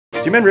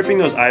Do you mind ripping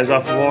those eyes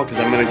off the wall? Because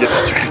I'm gonna get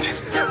distracted.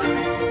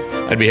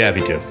 I'd be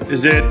happy to.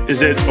 Is it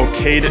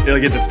okay to,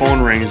 like, if the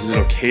phone rings, is it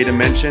okay to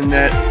mention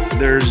that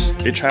there's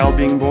a child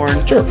being born?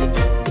 Sure.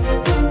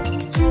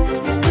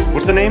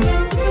 What's the name?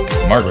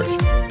 Margaret.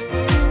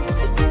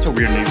 It's a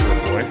weird name for a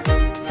boy.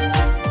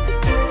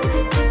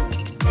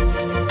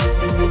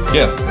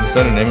 Yeah, I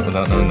decided to name it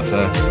without knowing the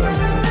sex, so,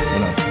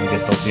 I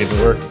guess I'll see if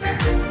it works.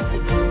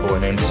 Boy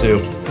named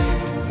Sue.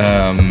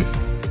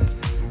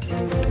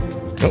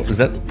 Oh, is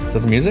that the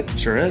music?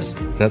 Sure is.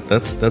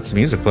 That's the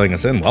music playing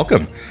us in.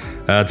 Welcome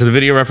to the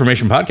Video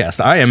Reformation Podcast.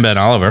 I am Ben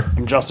Oliver.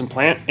 I'm Justin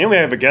Plant, and we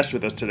have a guest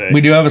with us today.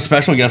 We do have a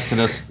special guest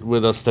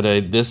with us today.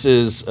 This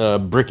is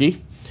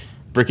Bricky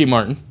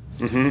Martin.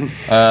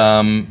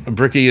 Mm-hmm.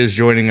 Bricky is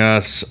joining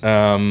us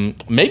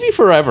maybe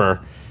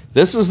forever.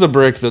 This is the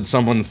brick that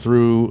someone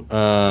threw.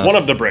 One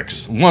of the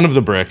bricks. One of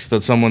the bricks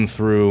that someone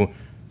threw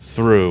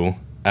through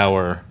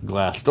our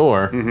glass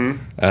door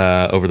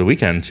over the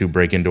weekend to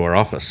break into our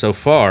office. So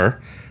far,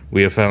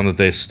 we have found that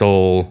they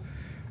stole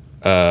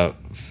a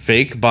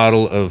fake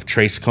bottle of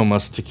Tres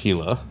Comas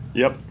tequila.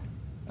 Yep.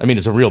 I mean,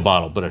 it's a real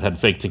bottle, but it had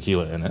fake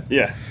tequila in it.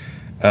 Yeah.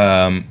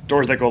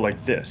 Doors that go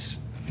like this.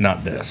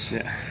 Not this.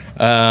 Yeah.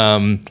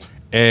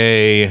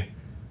 A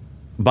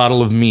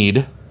bottle of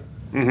mead.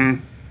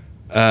 Mm-hmm.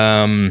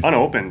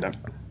 Unopened.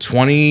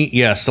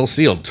 Still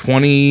sealed.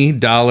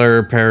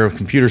 $20 pair of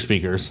computer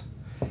speakers,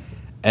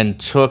 and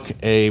took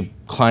a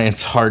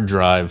client's hard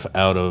drive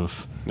out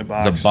of the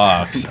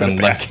box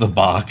and left the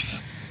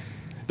box.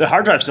 The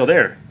hard drive's still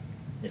there.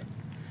 Yeah.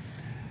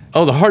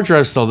 Oh, the hard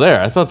drive's still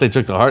there. I thought they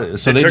took the hard.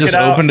 So they just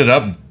opened it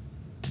up.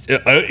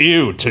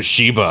 Ew,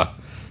 Toshiba,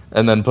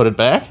 and then put it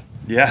back.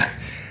 Yeah.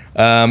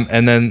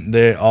 And then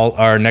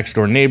our next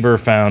door neighbor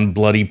found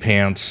bloody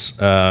pants,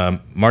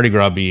 Mardi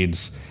Gras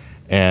beads,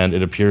 and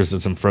it appears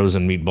that some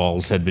frozen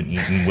meatballs had been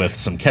eaten with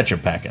some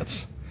ketchup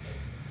packets.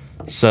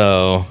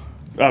 So,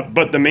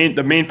 but the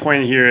main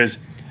point here is,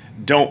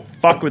 don't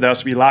fuck with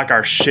us. We lock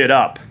our shit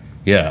up.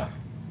 Yeah.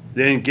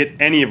 They didn't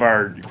get any of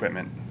our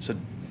equipment, so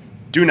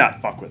do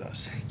not fuck with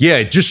us.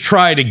 Yeah, just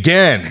try it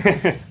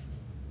again.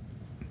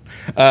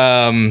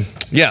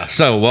 Yeah.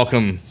 So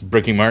welcome,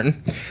 Bricky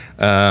Martin.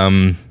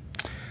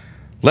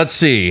 Let's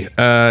see.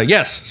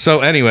 Yes.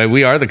 So anyway,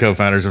 we are the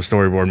co-founders of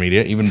Storyboard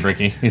Media. Even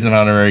Bricky, he's an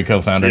honorary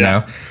co-founder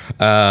now.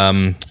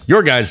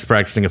 Your guys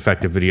practicing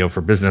effective video for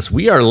business.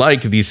 We are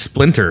like the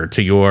Splinter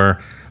to your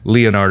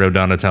Leonardo,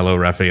 Donatello,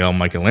 Raphael,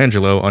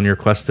 Michelangelo on your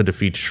quest to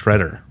defeat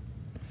Shredder.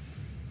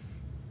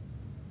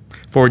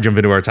 Before we jump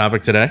into our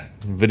topic today,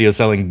 video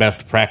selling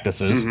best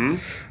practices. At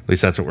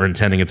least that's what we're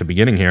intending at the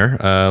beginning here.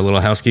 A little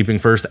housekeeping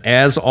first,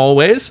 as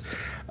always.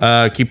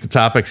 Keep the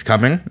topics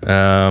coming.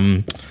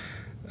 We'll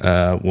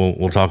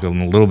talk a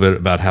little bit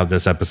about how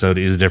this episode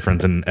is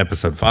different than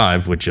episode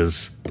 5, which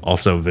is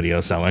also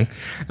video selling.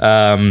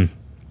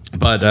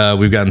 But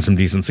we've gotten some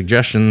decent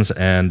suggestions,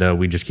 and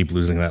we just keep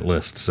losing that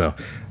list. So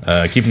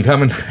keep them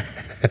coming,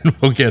 and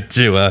we'll get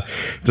to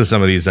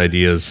some of these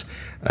ideas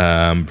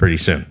pretty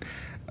soon.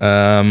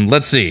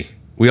 Let's see.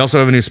 We also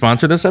have a new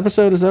sponsor this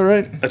episode. Is that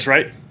right? That's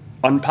right.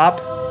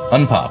 Unpop.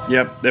 Unpop.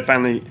 Yep, they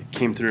finally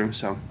came through.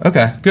 So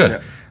okay,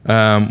 good.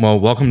 Yeah. Well,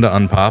 welcome to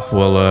Unpop.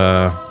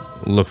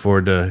 We'll look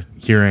forward to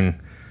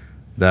hearing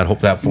that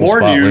full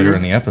More spot new, later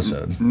in the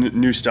episode.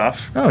 New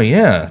stuff. Oh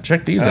yeah,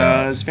 check these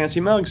out. It's fancy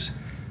mugs.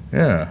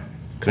 Yeah,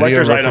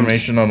 Collector's Video items.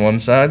 Reformation on one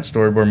side,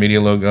 Storyboard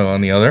Media logo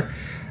on the other.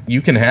 You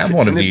can have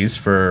one of these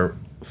for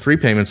 3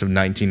 payments of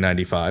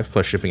 $19.95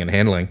 plus shipping and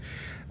handling.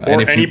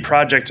 Or any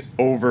project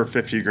over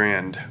 50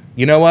 grand.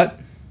 You know what?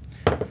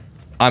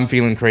 I'm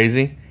feeling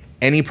crazy.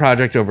 Any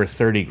project over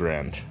 30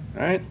 grand.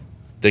 All right.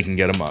 They can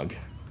get a mug.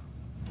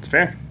 It's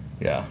fair.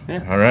 Yeah.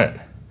 Yeah. All right.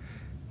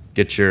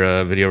 Get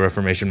your Video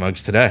Reformation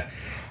mugs today.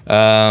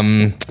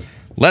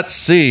 Let's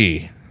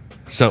see.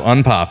 So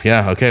Unpop.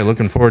 Yeah. Okay.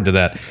 Looking forward to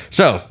that.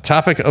 So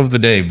topic of the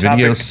day: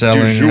 video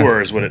selling. Du jour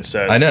is what it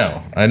says.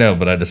 I know,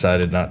 but I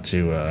decided not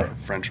to.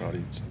 French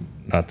audience.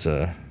 Not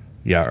to.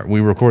 Yeah, we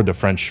record the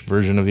French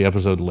version of the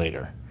episode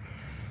later.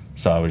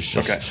 So I was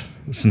just,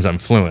 since I'm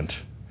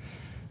fluent,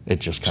 it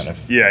just kind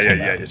of Yeah.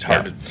 It's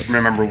hard to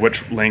remember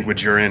which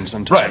language you're in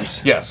sometimes.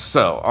 Right. Yes.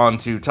 So on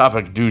to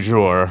topic du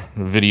jour: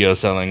 video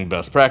selling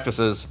best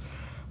practices.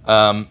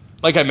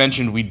 Like I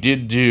mentioned, we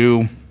did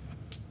do.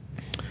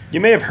 You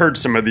may have heard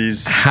some of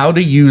these. How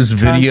to use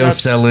video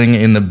concepts. selling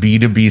in the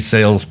B2B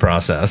sales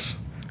process.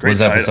 Great was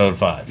title. episode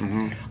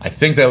 5. I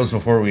think that was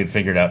before we had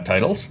figured out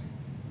titles.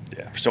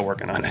 Yeah, we're still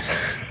working on it.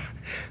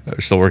 We're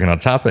still working on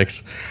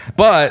topics.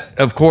 But,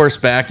 of course,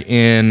 back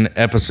in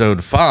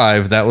episode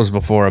 5, that was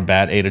before a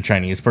bat ate a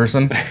Chinese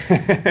person.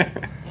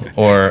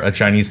 Or a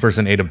Chinese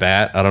person ate a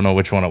bat. I don't know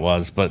which one it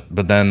was. But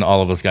then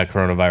all of us got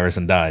coronavirus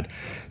and died.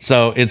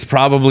 So it's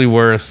probably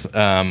worth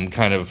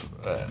kind of...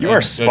 You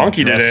are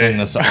spunky today.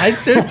 I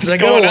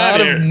got a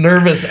lot of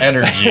nervous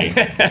energy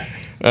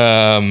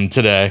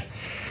today.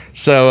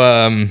 So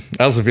I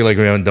also feel like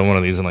we haven't done one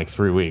of these in like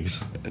 3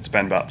 weeks. It's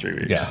been about 3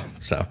 weeks. Yeah.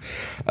 So,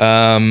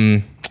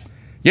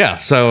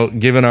 so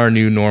given our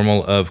new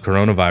normal of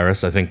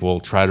coronavirus, I think we'll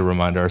try to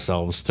remind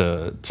ourselves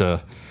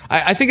to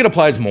I think it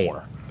applies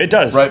more. It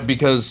does. Right,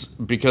 because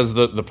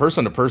the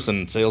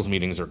person-to-person sales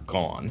meetings are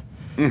gone.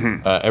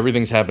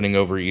 Everything's happening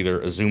over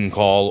either a Zoom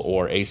call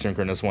or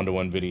asynchronous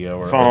one-to-one video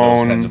or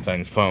those kinds of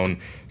things, phone.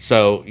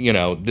 So,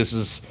 this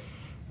is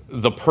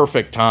the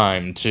perfect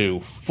time to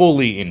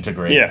fully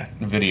integrate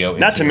video into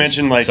Not to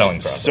mention, like, selling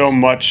process.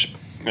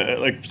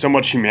 so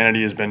much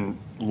humanity has been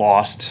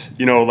lost,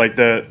 like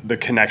the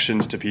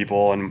connections to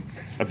people and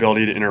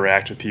ability to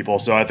interact with people.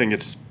 So I think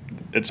it's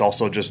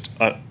also just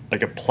a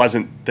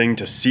pleasant thing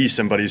to see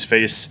somebody's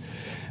face.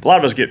 A lot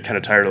of us get kind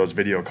of tired of those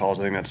video calls.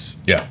 I think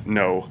that's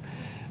no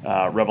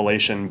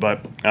revelation,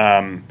 but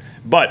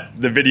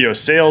the video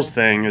sales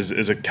thing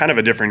is a kind of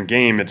a different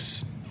game.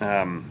 It's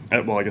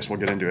well, I guess we'll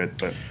get into it,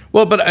 but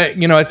I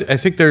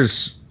think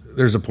there's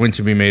a point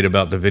to be made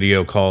about the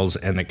video calls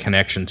and the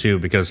connection too,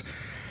 because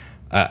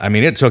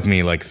it took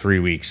me like 3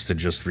 weeks to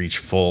just reach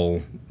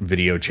full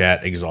video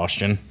chat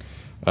exhaustion.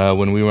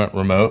 When we went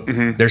remote,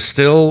 there's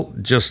still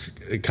just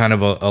kind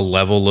of a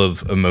level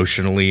of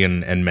emotionally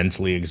and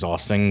mentally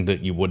exhausting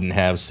that you wouldn't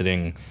have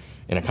sitting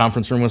in a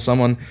conference room with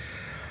someone.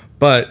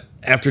 But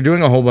after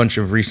doing a whole bunch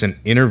of recent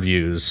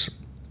interviews,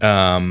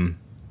 there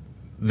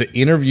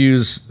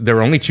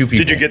were only 2 people.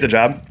 Did you get the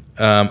job?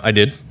 I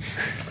did.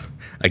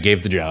 I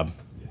gave the job.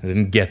 I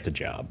didn't get the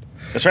job.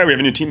 That's right. We have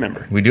a new team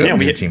member. We do have a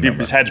new team member.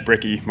 Besides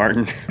Bricky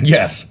Martin.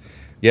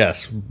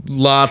 Yes,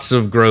 lots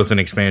of growth and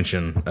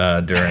expansion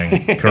during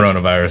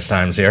coronavirus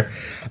times here.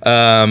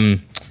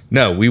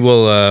 No, we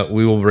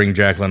will bring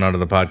Jacqueline onto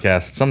the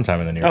podcast sometime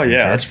in the near future. Oh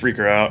yeah, let's freak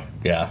her out.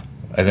 Yeah,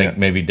 I think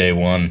maybe day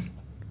 1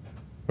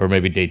 or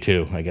maybe day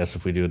 2. I guess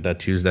if we do it that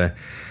Tuesday.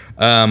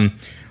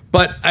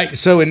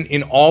 So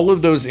in all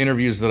of those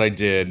interviews that I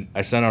did,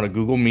 I sent out a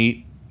Google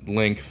Meet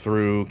link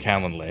through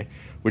Calendly,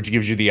 which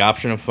gives you the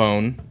option of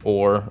phone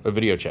or a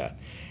video chat.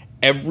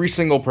 Every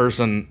single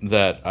person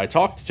that I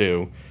talked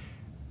to,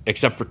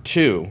 except for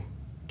 2,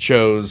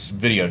 chose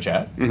video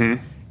chat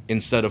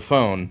instead of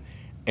phone.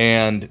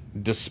 And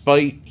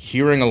despite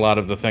hearing a lot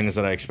of the things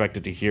that I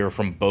expected to hear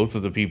from both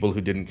of the people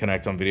who didn't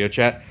connect on video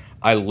chat,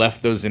 I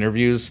left those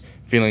interviews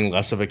feeling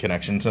less of a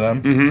connection to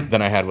them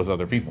than I had with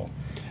other people.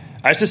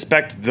 I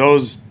suspect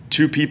those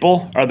 2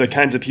 people are the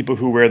kinds of people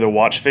who wear the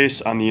watch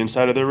face on the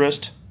inside of their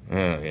wrist.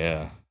 Oh,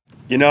 yeah.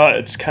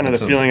 It's kind of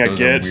the feeling I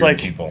get. It's like,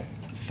 people.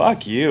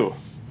 Fuck you.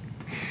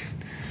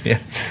 Yeah.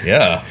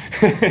 Yeah.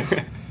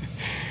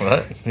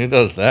 What? Who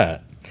does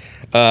that?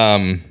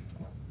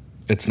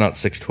 It's not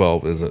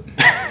 612, is it?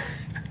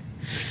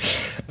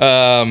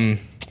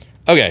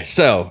 Okay,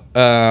 so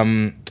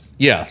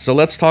so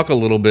let's talk a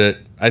little bit.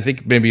 I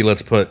think maybe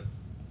let's go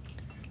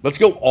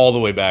all the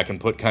way back and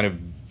put kind of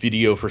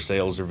video for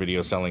sales or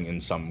video selling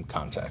in some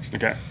context.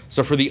 Okay.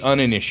 So for the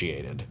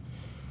uninitiated,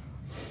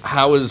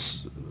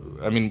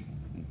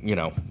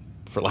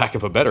 for lack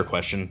of a better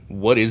question,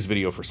 what is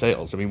video for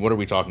sales? What are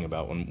we talking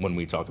about when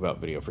we talk about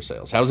video for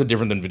sales? How is it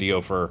different than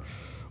video for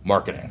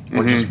marketing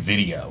or just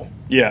video?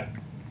 Yeah.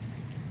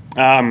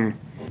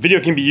 Video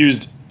can be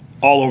used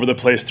all over the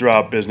place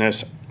throughout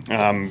business.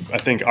 I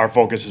think our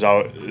focus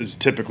is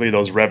typically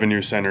those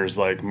revenue centers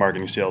like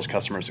marketing, sales,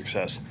 customer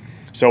success.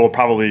 So we'll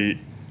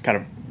probably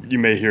you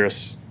may hear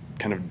us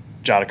kind of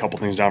jot a couple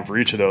things down for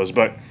each of those,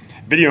 but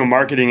video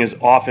marketing is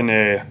often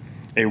a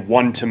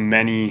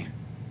one-to-many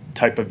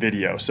type of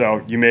video.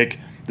 So you make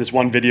this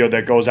one video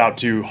that goes out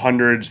to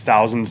hundreds,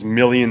 thousands,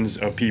 millions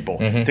of people.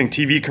 I think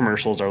TV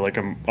commercials are like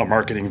a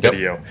marketing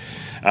video.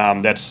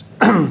 That's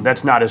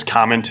not as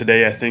common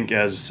today, I think,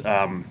 as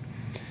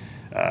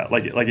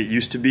like it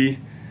used to be.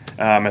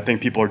 I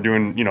think people are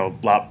doing a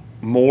lot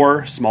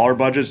more smaller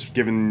budgets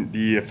given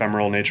the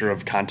ephemeral nature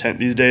of content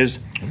these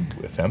days.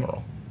 Ooh,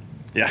 ephemeral.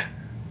 Yeah.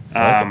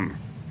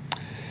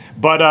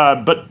 But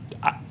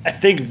I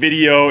think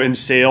video and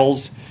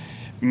sales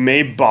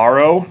may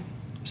borrow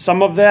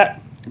some of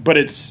that, but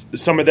it's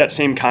some of that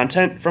same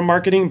content from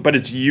marketing, but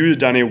it's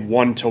used on a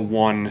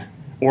one-to-one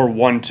or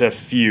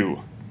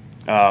one-to-few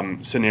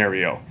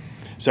scenario.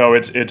 So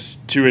it's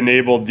to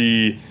enable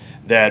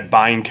that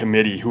buying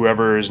committee,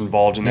 whoever is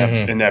involved in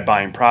that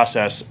buying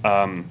process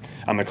on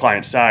the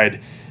client side,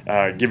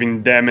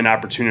 giving them an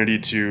opportunity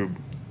to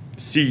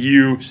see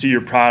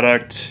your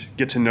product,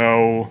 get to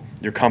know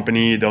your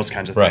company, those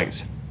kinds of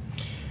things.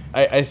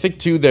 I think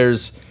too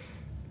there's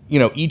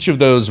each of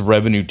those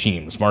revenue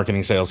teams,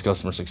 marketing, sales,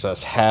 customer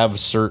success, have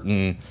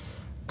certain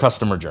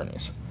customer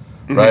journeys,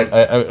 right?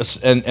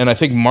 And I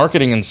think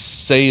marketing and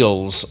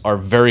sales are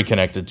very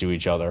connected to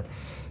each other.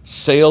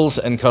 Sales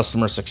and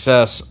customer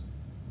success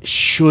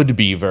should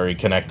be very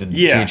connected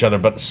to each other,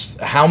 but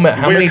how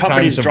many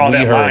times have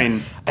we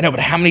heard? I know, but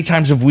how many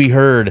times have we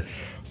heard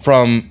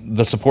from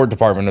the support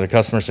department or the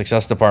customer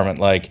success department,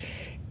 like,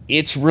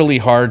 it's really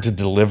hard to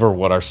deliver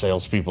what our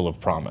salespeople have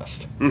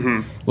promised.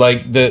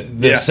 Like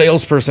the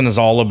salesperson is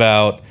all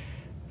about,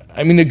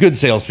 the good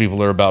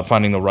salespeople are about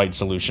finding the right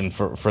solution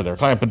for their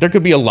client, but there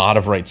could be a lot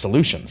of right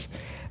solutions.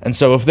 And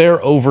so if they're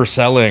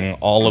overselling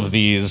all of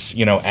these,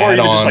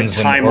 add-ons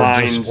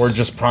or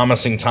just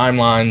promising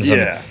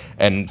timelines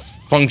and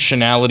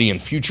functionality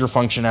and future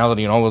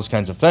functionality and all those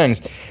kinds of things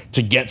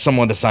to get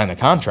someone to sign a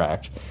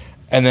contract.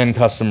 And then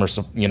customer,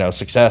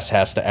 success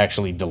has to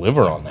actually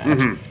deliver on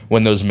that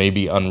when those may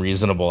be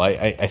unreasonable.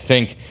 I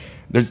think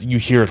you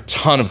hear a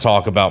ton of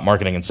talk about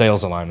marketing and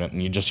sales alignment,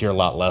 and you just hear a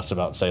lot less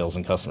about sales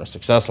and customer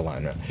success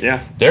alignment.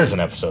 Yeah. There's an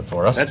episode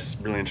for us. That's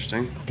really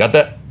interesting. Got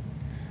that?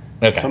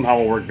 Okay. Somehow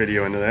we'll work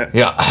video into that.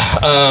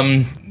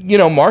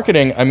 Yeah.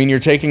 Marketing, I mean, you're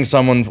taking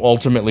someone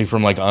ultimately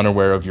from like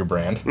unaware of your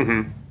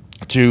brand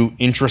to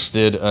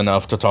interested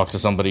enough to talk to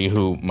somebody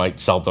who might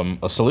sell them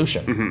a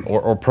solution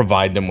or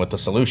provide them with a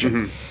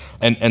solution.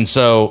 And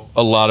so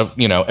a lot of,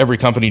 every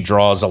company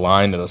draws a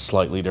line at a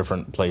slightly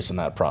different place in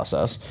that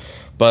process.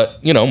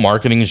 But,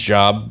 marketing's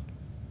job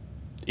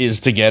is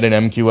to get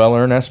an MQL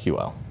or an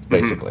SQL,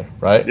 basically,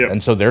 right? Yep.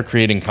 And so they're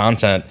creating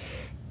content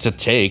to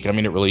take,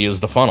 it really is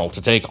the funnel,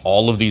 to take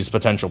all of these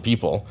potential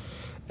people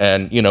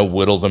and,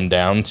 whittle them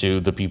down to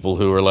the people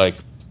who are like,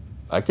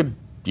 I could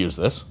use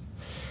this.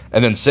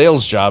 And then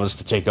sales' job is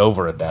to take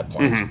over at that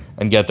point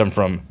and get them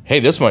from,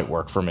 hey, this might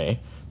work for me,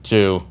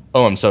 to,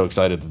 oh, I'm so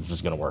excited that this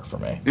is going to work for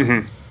me.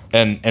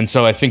 And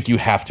so I think you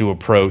have to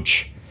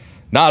approach,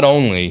 not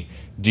only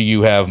do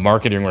you have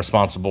marketing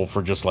responsible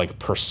for just like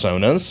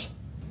personas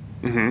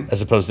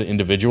as opposed to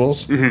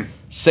individuals,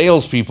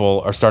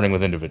 salespeople are starting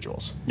with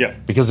individuals. Yeah.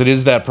 Because it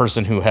is that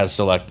person who has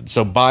selected.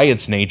 So by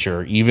its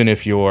nature, even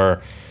if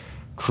you're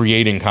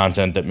creating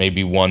content that may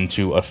be one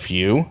to a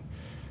few,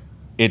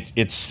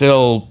 it's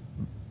still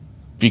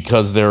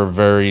because there are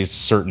very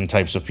certain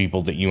types of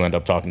people that you end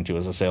up talking to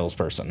as a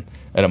salesperson,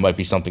 and it might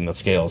be something that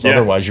scales. Yeah.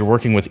 Otherwise, you're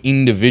working with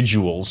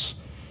individuals,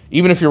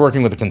 even if you're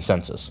working with a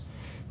consensus.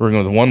 You're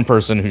working with one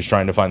person who's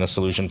trying to find a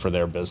solution for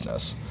their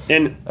business.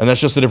 And that's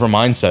just a different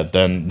mindset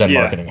than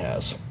marketing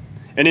has.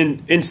 And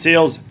in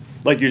sales,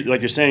 like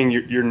you're saying,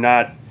 you're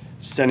not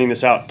sending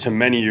this out to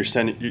many.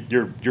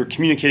 You're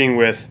communicating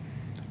with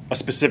a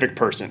specific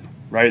person,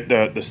 right?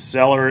 The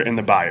seller and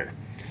the buyer.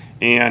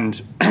 And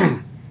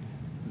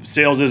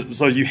sales is,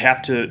 so you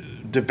have to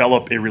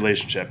develop a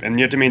relationship, and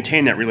you have to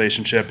maintain that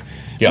relationship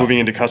moving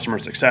into customer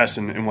success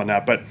and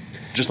whatnot. But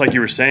just like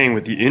you were saying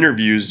with the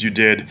interviews you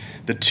did,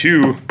 the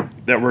two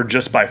that were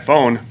just by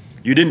phone,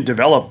 you didn't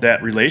develop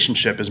that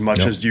relationship as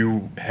much as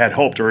you had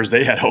hoped, or as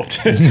they had hoped.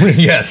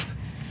 Yes.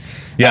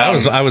 Yeah,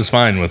 I was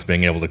fine with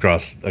being able to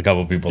cross a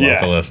couple people off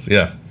the list.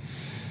 Yeah.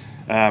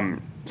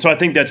 So I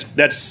think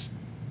that's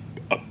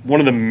one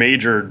of the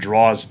major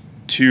draws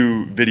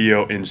to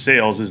video in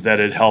sales, is that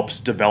it helps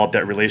develop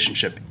that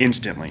relationship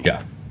instantly.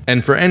 Yeah.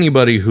 And for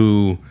anybody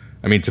who,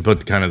 to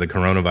put kind of the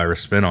coronavirus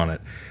spin on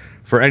it,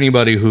 for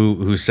anybody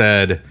who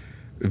said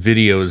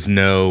video is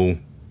no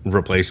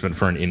replacement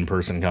for an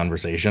in-person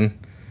conversation,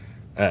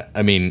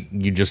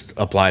 you just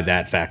apply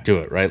that fact to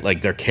it, right?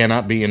 Like, there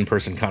cannot be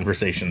in-person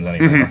conversations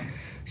anymore.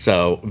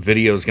 So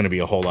video is going to be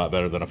a whole lot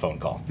better than a phone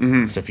call.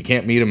 So if you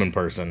can't meet them in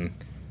person,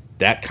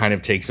 that kind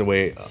of takes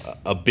away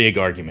a big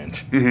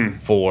argument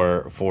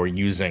for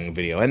using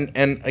video.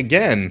 And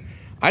again,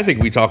 I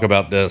think we talk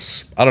about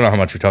this, I don't know how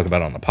much we talk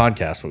about it on the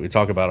podcast, but we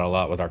talk about it a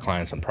lot with our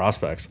clients and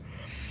prospects,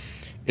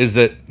 is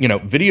that,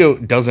 video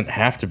doesn't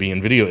have to be,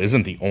 and video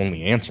isn't the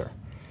only answer,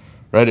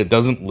 right? It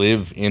doesn't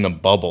live in a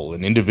bubble,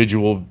 an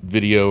individual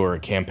video or a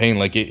campaign.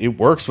 Like, it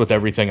works with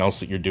everything else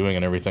that you're doing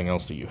and everything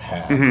else that you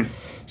have.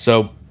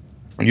 So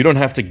you don't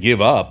have to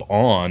give up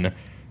on,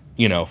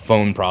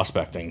 phone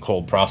prospecting,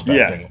 cold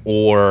prospecting,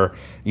 or,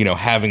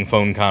 having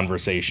phone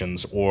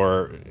conversations,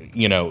 or,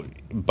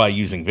 by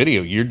using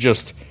video. You're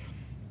just,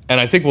 and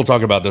I think we'll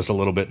talk about this a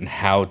little bit in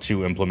how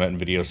to implement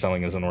video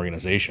selling as an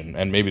organization.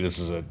 And maybe this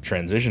is a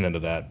transition into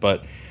that.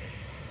 But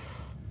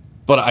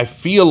I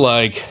feel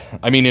like,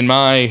 in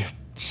my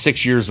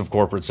 6 years of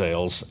corporate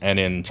sales and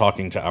in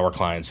talking to our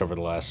clients over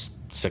the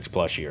last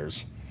 6+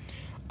 years,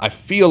 I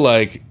feel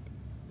like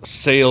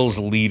sales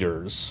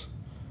leaders'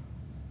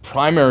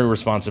 primary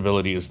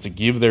responsibility is to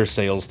give their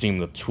sales team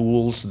the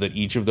tools that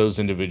each of those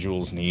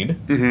individuals need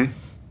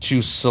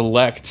to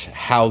select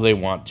how they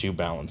want to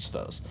balance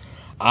those.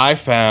 I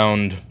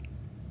found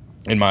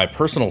in my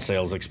personal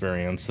sales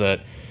experience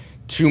that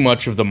too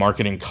much of the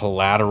marketing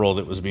collateral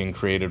that was being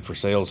created for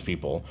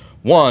salespeople,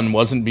 one,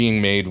 wasn't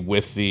being made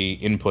with the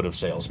input of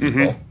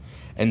salespeople,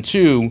 and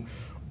two,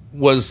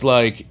 was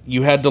like,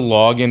 you had to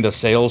log into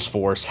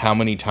Salesforce how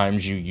many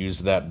times you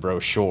used that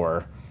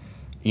brochure,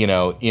 in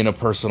a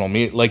personal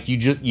meeting. Like,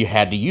 you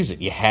had to use it.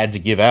 You had to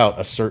give out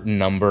a certain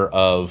number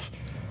of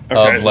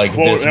like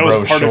this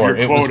brochure.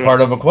 It was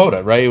part of a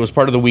quota, right? It was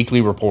part of the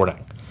weekly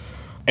reporting.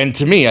 And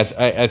to me,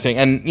 I think,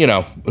 and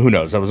who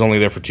knows? I was only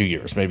there for 2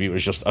 years. Maybe it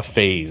was just a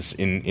phase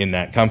in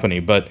that company.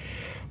 But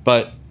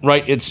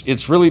right,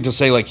 it's really to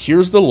say, like,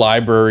 here's the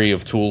library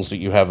of tools that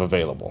you have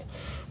available: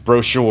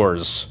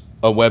 brochures,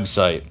 a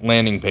website,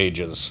 landing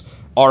pages,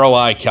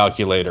 ROI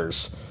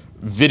calculators,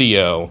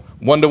 video,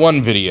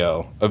 one-to-one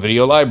video, a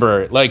video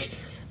library. Like,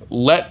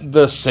 let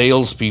the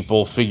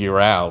salespeople figure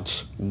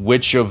out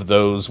which of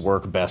those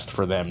work best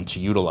for them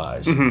to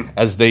utilize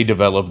as they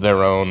develop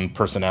their own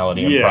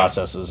personality and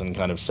processes and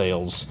kind of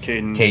sales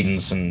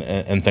cadence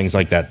and things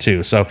like that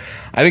too. So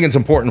I think it's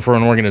important for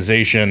an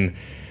organization,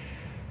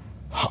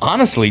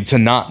 honestly, to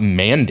not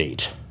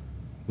mandate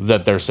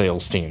that their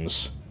sales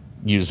teams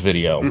use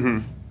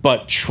video,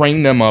 but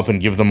train them up and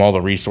give them all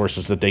the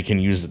resources that they can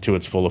use it to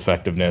its full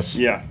effectiveness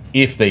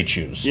if they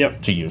choose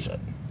to use it.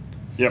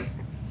 Yep.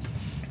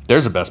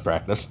 There's a best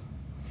practice.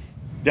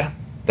 Yeah.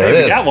 There it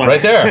is. Got one.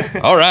 Right there.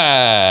 All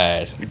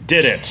right. We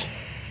did it.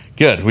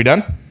 Good. We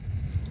done?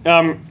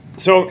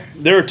 So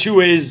there are two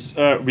ways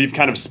we've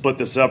kind of split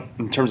this up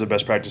in terms of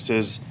best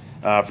practices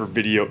for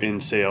video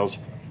in sales.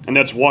 And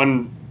that's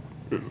one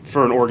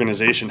for an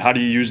organization. How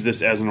do you use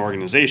this as an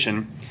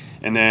organization?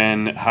 And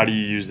then how do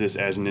you use this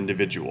as an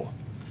individual?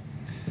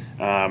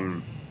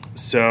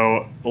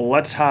 So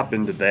let's hop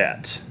into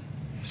that.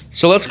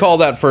 So let's call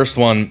that first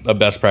one a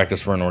best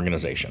practice for an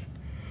organization.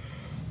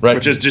 Right.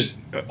 Which is just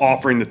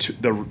offering the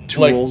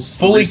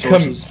tools, like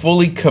resources.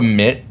 Fully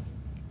commit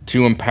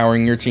to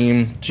empowering your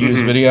team to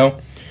use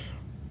video,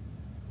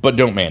 but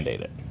don't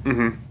mandate it.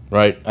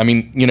 Right? I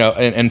mean,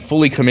 and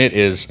fully commit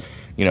is,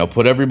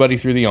 put everybody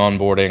through the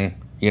onboarding,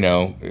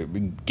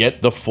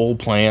 get the full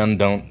plan.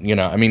 Don't,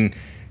 I mean,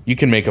 you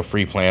can make a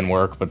free plan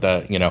work, but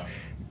that,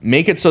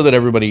 make it so that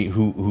everybody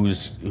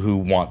who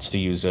wants to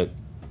use it,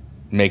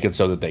 make it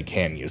so that they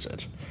can use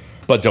it.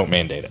 But don't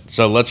mandate it.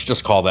 So let's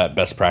just call that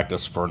best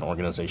practice for an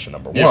organization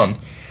number one.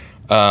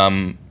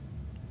 And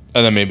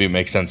then maybe it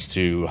makes sense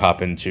to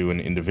hop into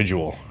an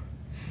individual.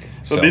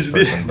 So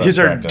these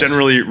are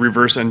generally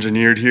reverse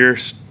engineered here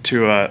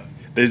to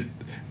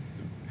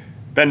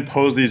Ben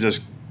posed these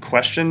as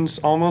questions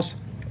almost.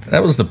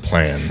 That was the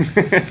plan.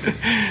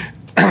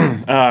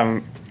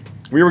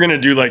 We were going to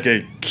do like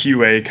a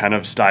QA kind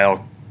of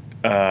style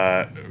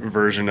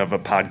version of a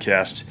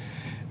podcast.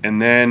 And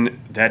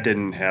then that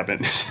didn't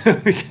happen.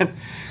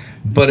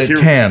 But it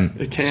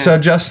can. So,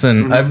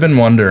 Justin, I've been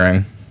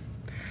wondering,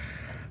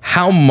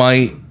 how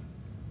might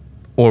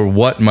or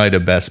what might a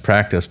best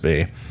practice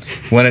be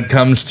when it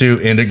comes to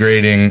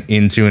integrating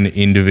into an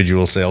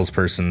individual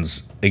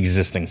salesperson's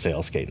existing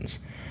sales cadence?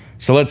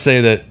 So let's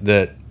say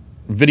that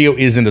video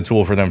isn't a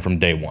tool for them from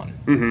day one,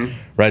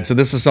 right? So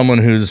this is someone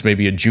who's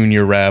maybe a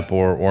junior rep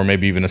or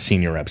maybe even a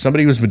senior rep,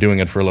 somebody who's been doing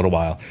it for a little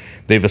while.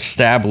 They've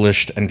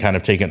established and kind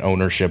of taken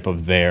ownership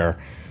of their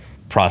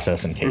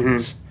process and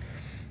cadence.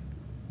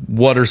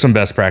 What are some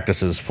best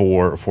practices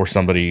for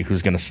somebody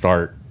who's going to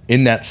start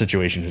in that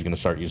situation, who's going to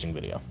start using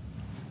video?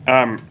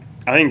 I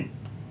think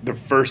the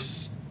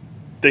first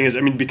thing is,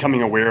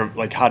 becoming aware of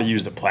like how to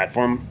use the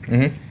platform.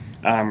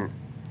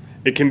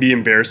 It can be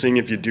embarrassing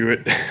if you do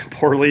it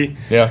poorly.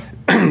 Yeah.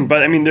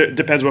 But it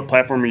depends what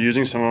platform you're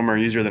using. Some of them are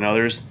easier than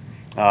others.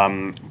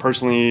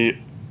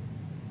 Personally,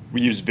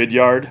 we use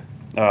Vidyard,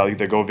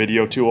 the Go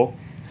Video tool.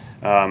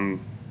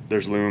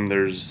 There's Loom,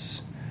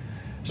 there's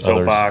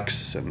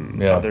Soapbox,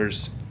 and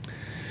others.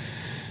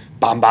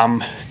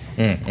 Bomb.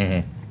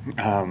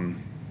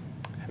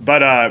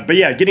 But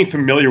yeah, getting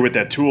familiar with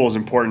that tool is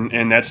important,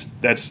 and that's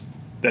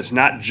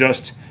not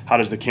just how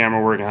does the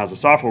camera work and how does the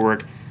software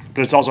work,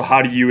 but it's also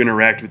how do you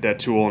interact with that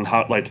tool and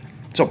how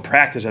so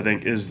practice, I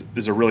think,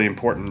 is a really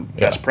important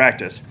best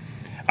practice.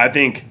 I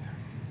think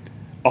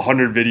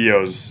 100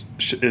 videos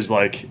is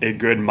like a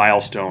good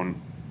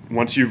milestone.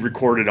 Once you've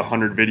recorded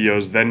 100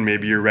 videos, then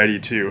maybe you're ready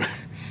to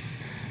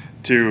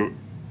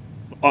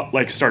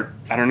start.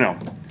 I don't know.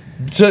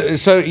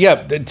 So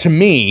yeah, to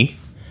me,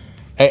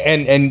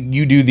 and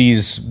you do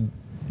these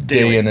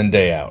day in and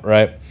day out,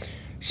 right?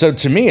 So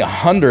to me,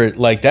 100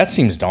 that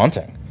seems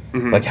daunting.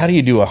 Like, how do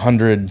you do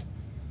 100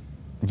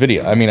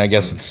 video? I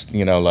guess it's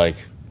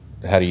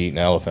how do you eat an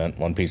elephant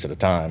one piece at a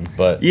time?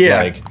 But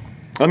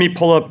let me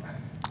pull up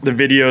the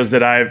videos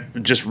that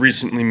I've just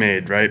recently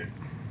made. Right,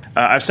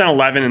 I've sent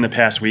 11 in the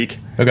past week.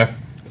 Okay,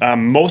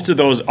 most of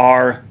those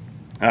are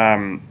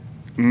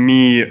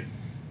me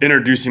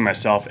introducing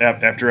myself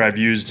after I've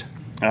used.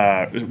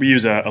 We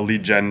use a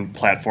lead gen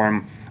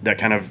platform that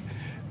kind of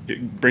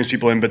brings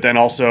people in, but then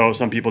also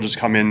some people just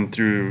come in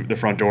through the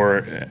front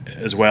door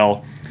as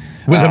well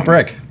with a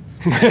brick.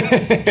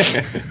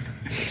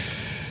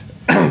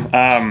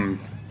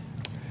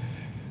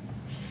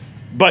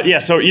 But yeah,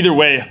 so either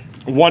way,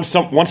 once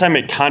I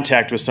make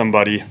contact with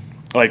somebody,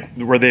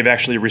 where they've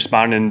actually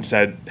responded and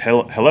said,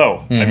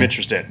 hello, I'm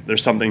interested.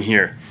 There's something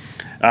here.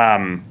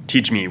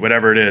 Teach me,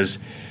 whatever it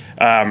is.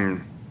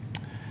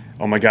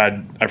 Oh my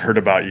God, I've heard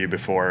about you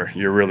before.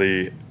 You're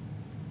really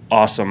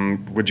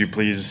awesome. Would you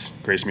please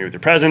grace me with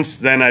your presence?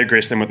 Then I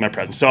grace them with my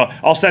presence. So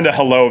I'll send a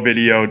hello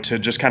video to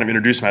just kind of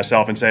introduce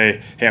myself and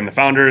say, hey, I'm the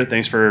founder.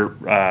 Thanks for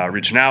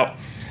reaching out.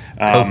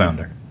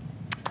 Co-founder.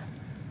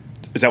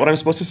 Is that what I'm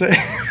supposed to say?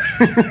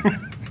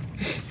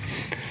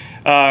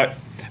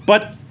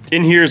 But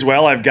in here as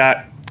well, I've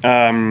got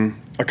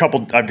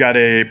I've got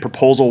a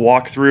proposal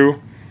walkthrough.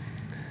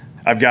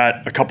 I've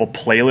got a couple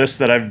playlists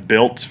that I've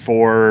built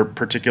for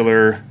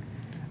particular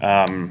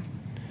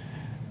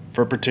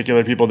for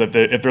particular people that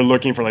if they're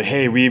looking for like,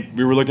 hey, we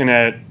were looking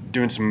at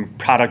doing some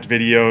product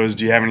videos.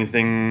 Do you have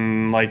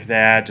anything like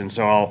that? And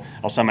so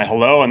I'll send my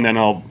hello, and then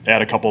I'll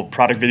add a couple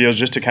product videos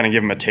just to kind of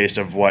give them a taste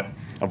of what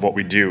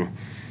we do.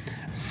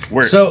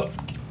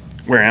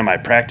 Where am I?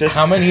 Practice?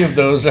 How many of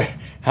those are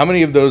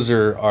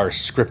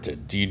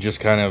scripted? Do you just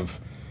kind of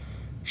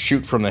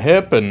shoot from the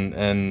hip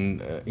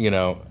and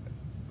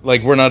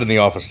like we're not in the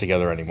office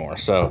together anymore.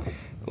 So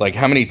like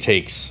how many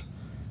takes?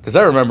 Because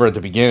I remember at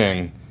the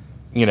beginning,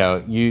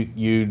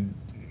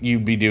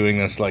 you'd be doing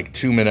this like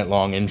 2-minute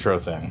long intro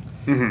thing,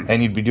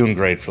 and you'd be doing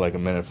great for like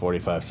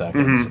 1:45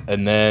 seconds,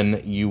 and then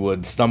you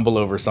would stumble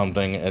over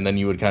something, and then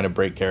you would kind of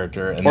break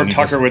character, and or then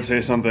Tucker would say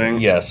something.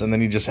 Yes, and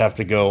then you just have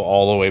to go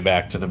all the way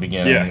back to the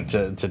beginning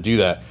to do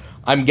that.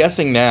 I'm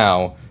guessing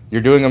now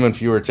you're doing them in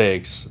fewer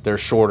takes. They're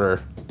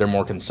shorter. They're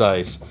more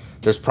concise.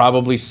 There's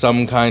probably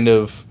some kind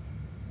of,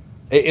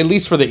 at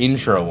least for the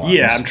intro ones.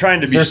 Yeah, I'm trying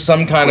to be. There's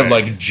some kind quick. of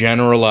like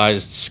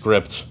generalized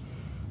script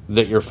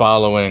that you're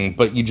following,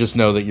 but you just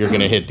know that you're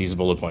going to hit these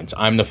bullet points.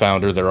 I'm the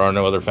founder. There are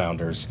no other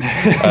founders.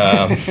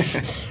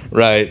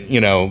 Right.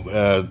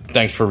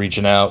 Thanks for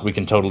reaching out. We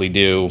can totally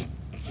do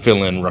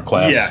fill-in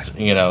request.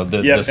 Yeah.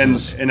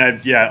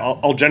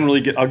 I'll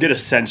generally get a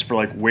sense for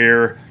like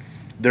where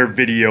their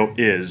video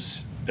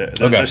is,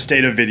 the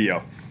state of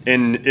video.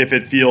 And if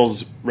it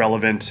feels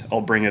relevant,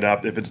 I'll bring it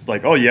up. If it's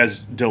like, oh, you guys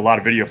did a lot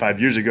of video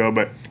 5 years ago,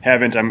 but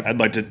haven't, I'd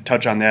like to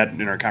touch on that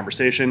in our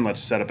conversation. Let's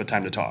set up a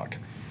time to talk.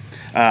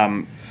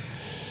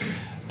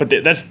 But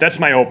that's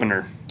my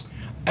opener.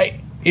 Do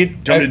you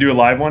want me to do a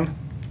live one?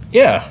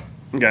 Yeah.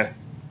 Okay.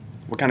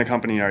 What kind of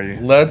company are you?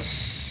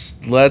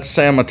 Let's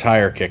say I'm a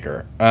tire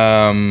kicker.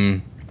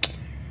 Hi,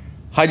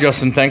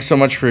 Justin. Thanks so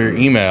much for your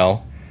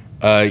email.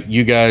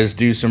 You guys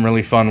do some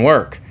really fun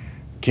work.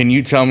 Can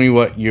you tell me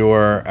what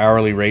your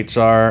hourly rates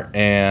are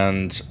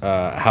and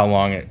how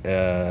long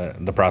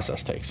the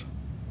process takes?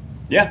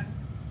 Yeah.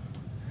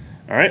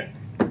 All right.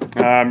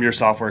 You're a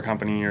software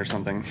company or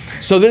something.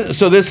 So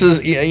this is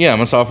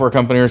I'm a software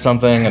company or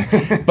something.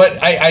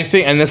 But I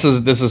think, and this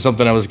is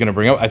something I was going to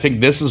bring up. I think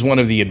this is one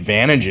of the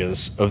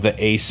advantages of the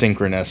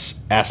asynchronous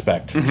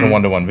aspect to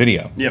one-to-one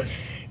video. Yep.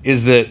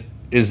 Is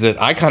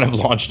that I kind of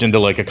launched into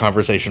like a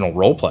conversational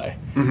role play,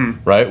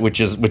 right?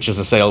 Which is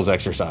a sales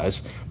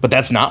exercise, but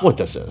that's not what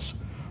this is,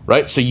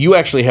 right? So you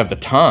actually have the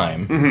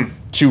time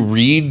to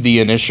read the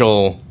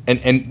initial,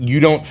 and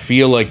you don't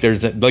feel like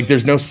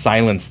there's no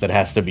silence that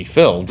has to be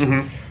filled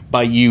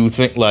by you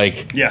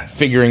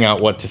figuring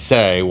out what to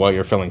say while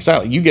you're filling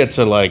silence. You get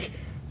to like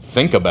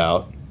think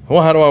about,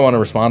 well, how do I want to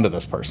respond to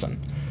this person?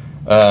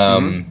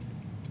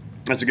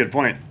 That's a good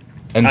point.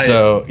 And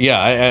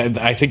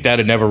I think that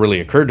had never really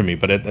occurred to me,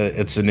 but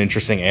it's an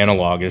interesting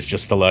analog. Is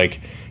just to like,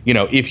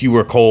 if you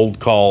were cold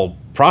call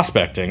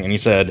prospecting and you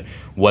said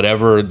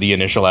whatever the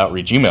initial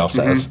outreach email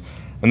says,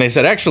 and they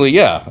said, actually,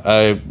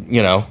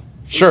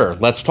 sure,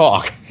 let's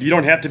talk. You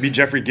don't have to be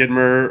Jeffrey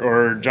Gidmer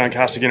or John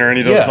Costigan or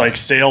any of those like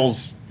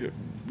sales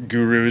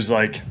gurus.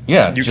 Like,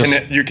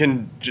 you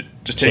can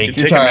just take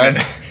your time.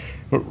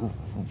 A minute.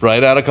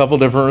 Write out a couple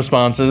different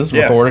responses,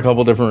 record a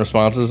couple different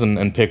responses,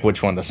 and pick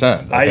which one to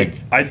send. I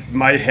think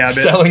my habit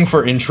selling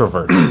for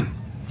introverts.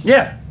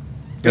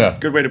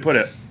 Good way to put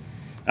it.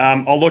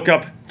 I'll look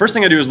up. First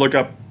thing I do is look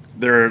up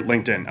their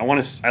LinkedIn.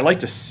 I like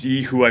to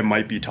see who I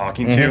might be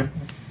talking to.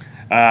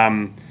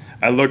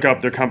 I look up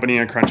their company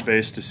on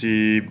Crunchbase to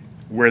see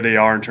where they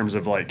are in terms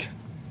of like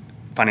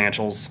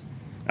financials.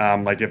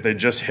 Like if they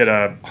just hit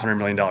a $100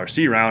 million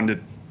C round, it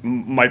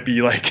might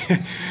be like.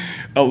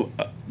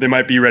 They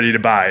might be ready to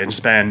buy and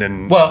spend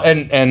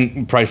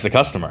and price the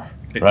customer,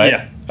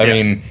 right? I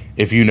mean,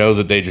 if you know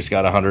that they just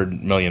got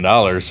 $100 million,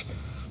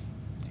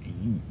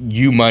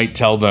 you might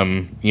tell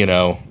them,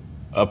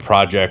 a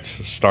project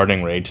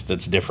starting rate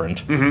that's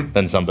different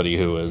than somebody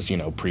who is,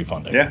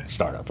 pre-funding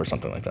startup or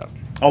something like that.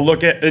 I'll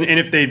look at and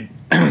if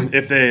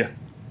they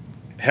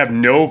have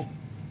no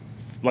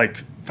like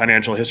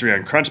financial history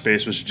on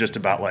Crunchbase, which is just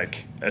about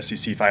like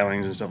SEC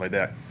filings and stuff like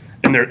that.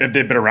 And if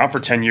they've been around for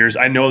 10 years,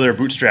 I know they're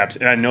bootstrapped,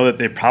 and I know that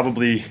they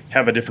probably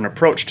have a different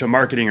approach to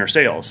marketing or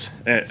sales,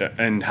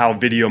 and how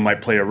video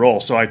might play a role.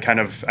 So I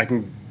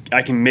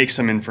can make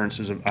some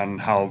inferences on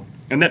how,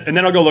 and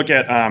then I'll go look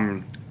at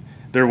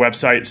their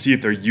website, see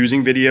if they're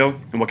using video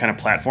and what kind of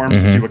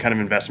platforms, to see what kind of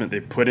investment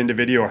they put into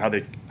video or how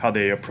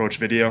they approach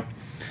video,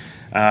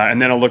 and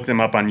then I'll look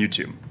them up on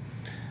YouTube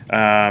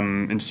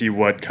and see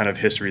what kind of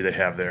history they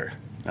have there,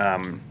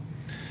 and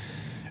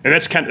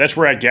that's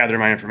where I gather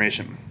my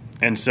information.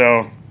 And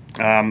so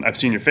I've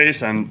seen your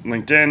face on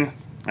LinkedIn.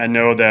 I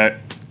know that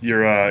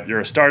you're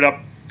a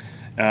startup.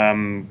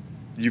 You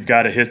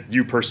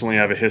personally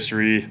have a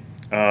history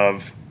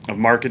of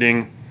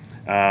marketing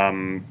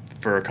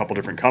for a couple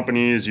different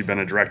companies. You've been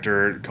a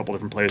director at a couple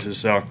different places.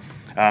 So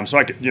I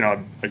could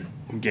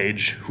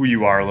gauge who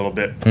you are a little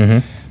bit.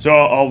 So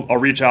I'll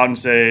reach out and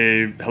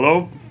say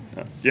hello.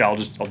 I'll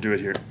do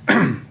it here.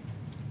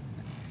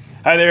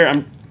 Hi there.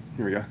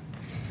 Here we go.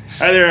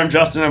 Hi there, I'm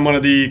Justin. I'm one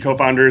of the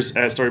co-founders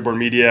at Storyboard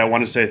Media. I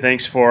want to say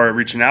thanks for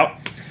reaching out.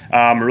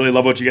 I really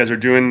love what you guys are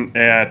doing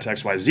at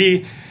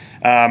XYZ.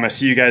 I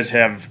see you guys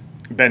have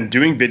been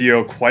doing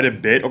video quite a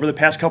bit over the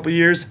past couple of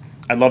years.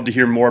 I'd love to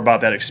hear more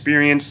about that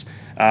experience.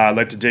 I'd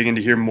like to dig in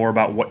to hear more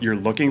about what you're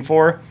looking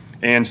for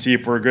and see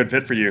if we're a good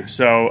fit for you.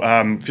 So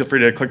feel free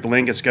to click the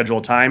link and schedule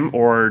a time,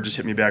 or just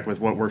hit me back with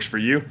what works for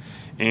you.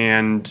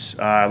 And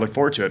I look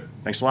forward to it.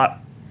 Thanks a lot.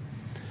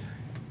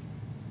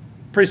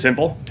 Pretty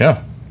simple.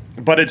 Yeah.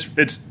 But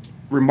it's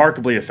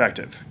remarkably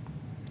effective.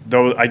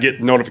 Though I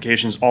get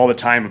notifications all the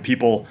time of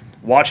people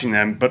watching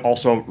them, but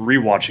also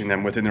rewatching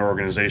them within their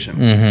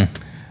organization,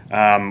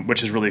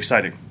 which is really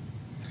exciting.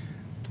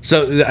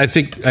 So I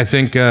think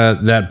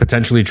that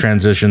potentially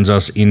transitions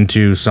us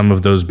into some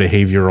of those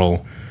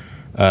behavioral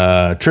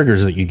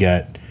triggers that you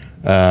get,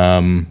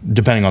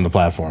 depending on the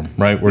platform,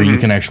 right? Where you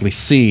can actually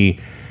see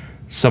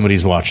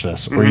somebody's watched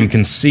this, or you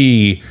can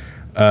see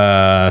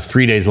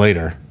 3 days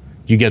later,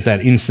 you get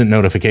that instant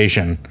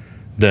notification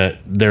that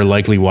they're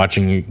likely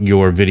watching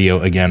your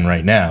video again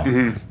right now.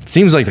 It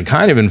seems like the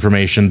kind of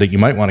information that you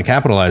might want to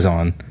capitalize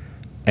on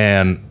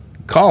and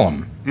call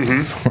them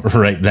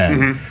right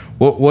then.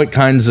 What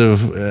kinds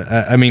of,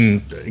 I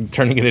mean,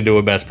 turning it into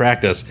a best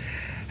practice,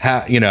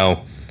 how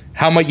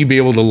might you be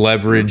able to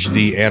leverage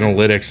the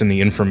analytics and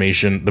the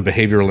information, the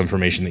behavioral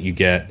information that you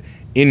get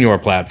in your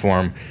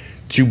platform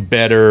to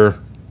better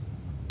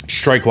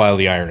strike while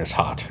the iron is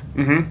hot?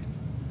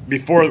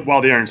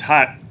 While the iron's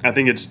hot, I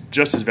think it's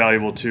just as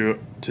valuable to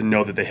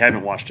know that they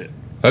haven't watched it.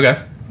 Okay.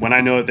 When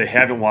I know that they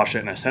haven't watched it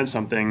and I sent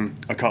something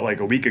like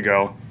a week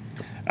ago,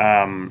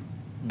 then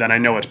I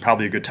know it's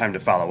probably a good time to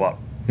follow up.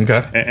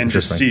 Okay. And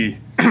just see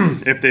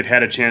if they've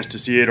had a chance to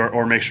see it,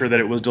 or make sure that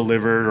it was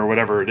delivered or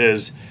whatever it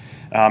is,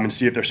 and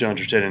see if they're still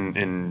interested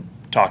in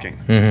talking.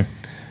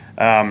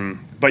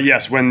 But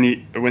yes, when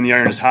the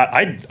iron is hot,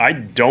 I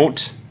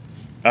don't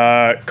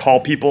call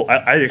people.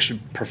 I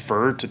actually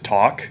prefer to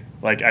talk.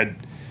 Like I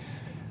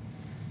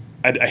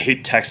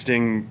hate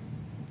texting.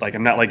 Like,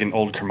 I'm not like an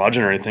old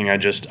curmudgeon or anything. I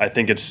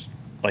think it's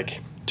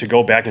like, to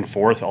go back and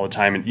forth all the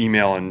time and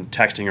email and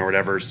texting or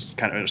whatever, is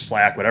kind of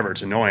Slack, whatever.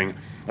 It's annoying.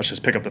 Let's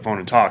just pick up the phone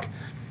and talk.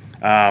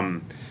 But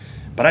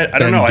I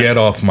don't know. Get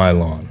off my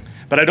lawn.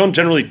 But I don't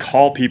generally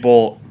call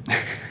people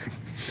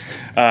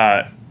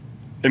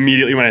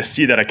immediately when I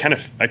see that. I kind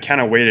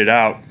of wait it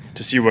out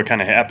to see what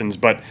kind of happens.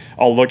 But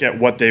I'll look at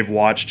what they've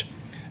watched,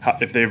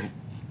 if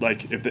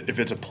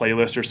it's a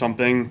playlist or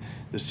something,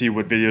 to see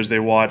what videos they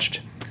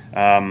watched,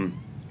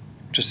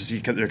 just to see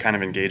their kind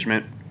of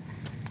engagement.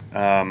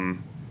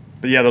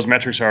 But yeah, those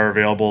metrics are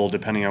available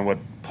depending on what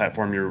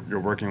platform you're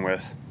working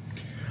with.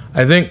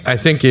 I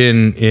think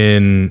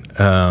in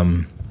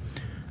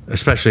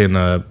especially in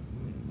the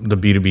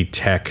B2B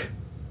tech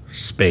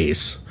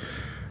space,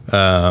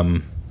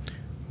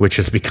 which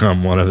has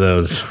become one of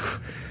those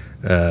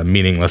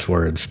meaningless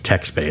words,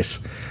 tech space,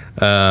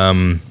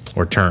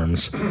 or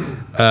terms.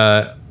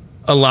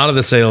 A lot of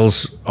the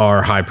sales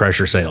are high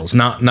pressure sales,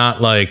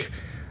 not like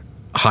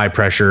high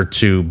pressure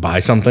to buy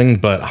something,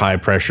 but high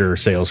pressure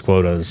sales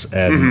quotas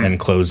and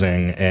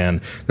closing.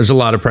 And there's a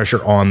lot of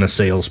pressure on the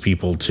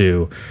salespeople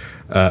too,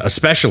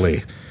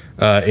 especially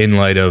in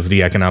light of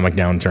the economic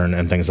downturn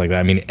and things like that.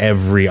 I mean,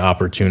 every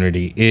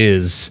opportunity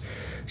is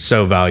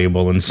so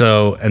valuable. And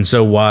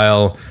so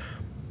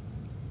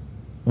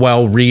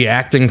while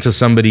reacting to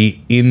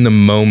somebody in the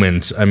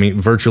moment, I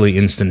mean, virtually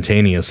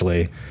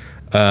instantaneously,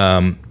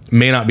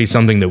 may not be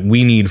something that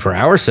we need for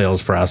our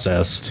sales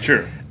process. It's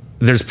true.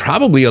 There's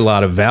probably a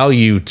lot of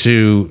value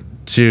to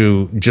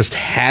just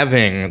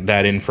having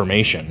that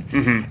information,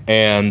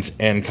 and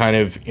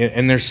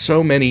there's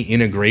so many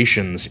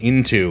integrations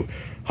into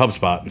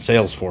HubSpot and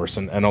Salesforce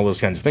and all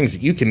those kinds of things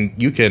that you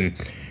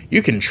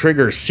can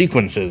trigger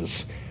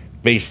sequences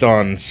based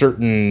on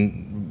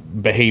certain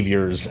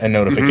behaviors and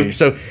notifications.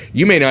 So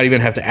you may not even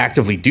have to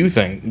actively do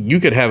things. You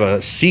could have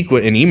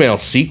an email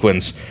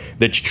sequence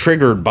that's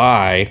triggered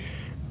by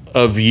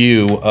a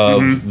view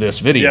of this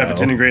video. Yeah, if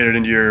it's integrated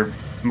into your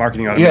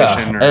marketing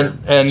automation or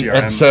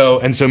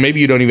CRM. And so maybe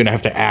you don't even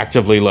have to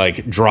actively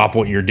like drop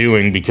what you're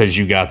doing because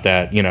you got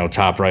that,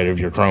 top right of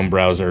your Chrome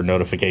browser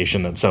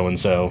notification that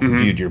so-and-so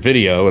viewed your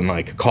video and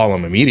like call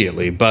them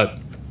immediately. But,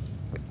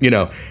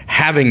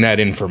 having that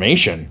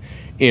information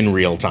in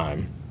real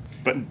time.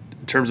 But in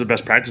terms of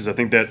best practice, I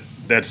think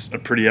that's a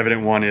pretty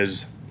evident one,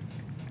 is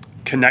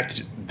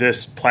connect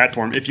this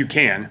platform, if you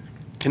can,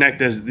 connect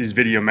these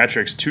video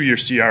metrics to your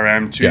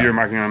CRM, to your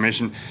marketing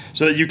automation,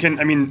 so that you can,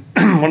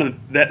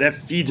 that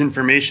feeds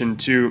information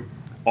to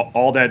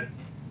all that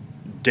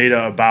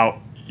data about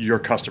your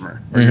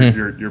customer or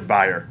your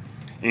buyer.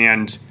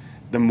 And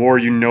the more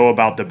you know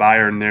about the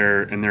buyer and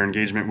their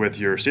engagement with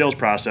your sales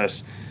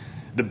process,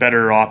 the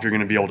better off you're going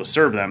to be able to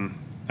serve them.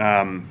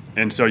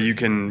 And so you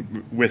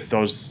can, with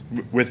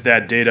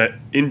that data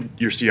in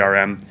your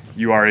CRM,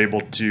 you are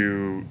able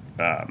to,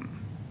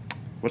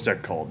 what's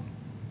that called?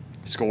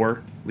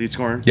 Lead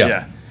score?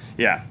 Yeah.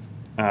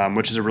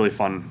 Which is a really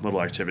fun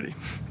little activity.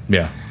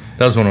 Yeah.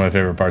 That was one of my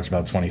favorite parts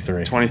about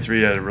 23.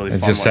 23 had a really It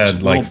fun just one.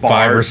 had like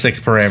 5 or 6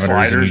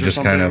 parameters, and you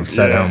just kind of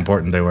said how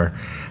important they were.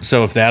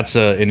 So if that's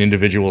an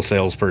individual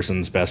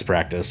salesperson's best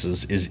practice,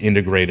 is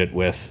integrate it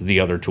with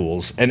the other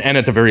tools, and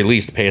at the very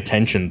least, pay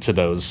attention to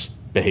those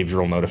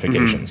behavioral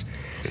notifications.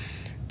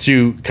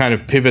 To kind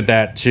of pivot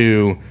that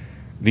to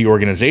the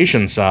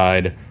organization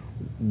side,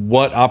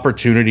 what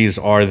opportunities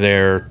are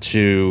there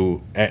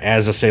to,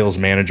 as a sales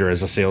manager,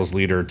 as a sales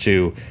leader,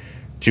 to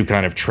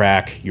kind of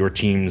track your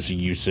team's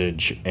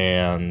usage?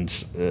 And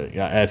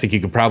I think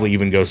you could probably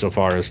even go so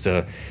far as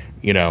to,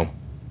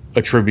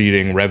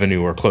 attributing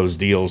revenue or closed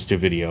deals to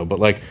video. But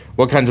like,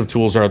 what kinds of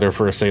tools are there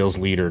for a sales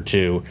leader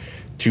to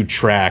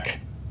track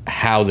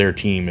how their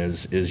team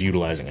is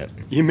utilizing it?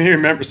 You may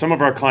remember some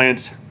of our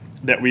clients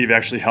that we've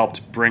actually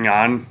helped bring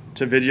on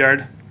to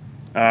Vidyard,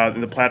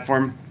 the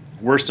platform.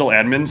 We're still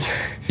admins.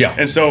 Yeah.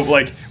 And so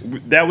like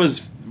that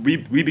was, we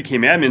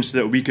became admins so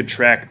that we could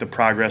track the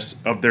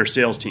progress of their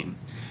sales team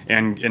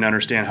and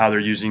understand how they're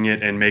using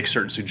it and make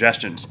certain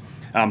suggestions.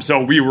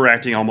 So we were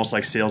acting almost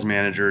like sales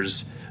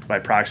managers by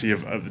proxy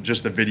of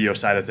just the video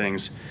side of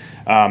things.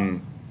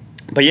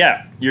 But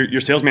yeah,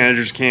 your sales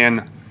managers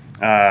can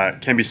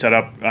be set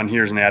up on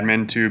here as an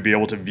admin to be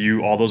able to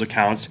view all those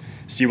accounts,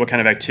 see what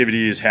kind of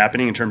activity is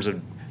happening in terms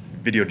of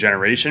video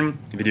generation,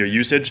 video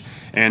usage,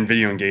 and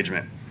video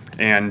engagement.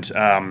 And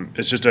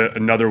it's just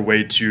another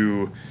way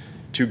to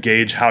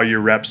gauge how your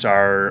reps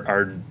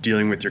are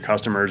dealing with your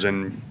customers,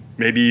 and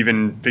maybe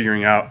even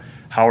figuring out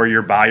how are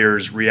your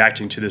buyers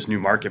reacting to this new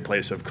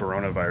marketplace of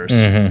coronavirus.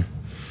 Mm-hmm.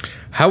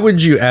 How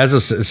would you,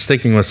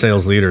 sticking with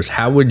sales leaders,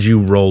 how would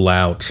you roll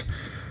out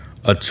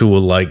a tool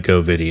like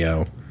Go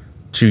Video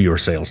to your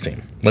sales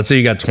team? Let's say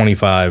you got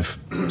 25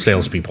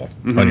 salespeople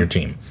on your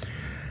team.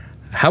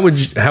 How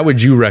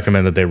would you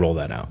recommend that they roll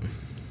that out?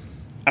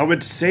 I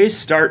would say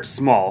start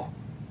small.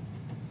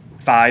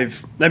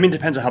 5. I mean,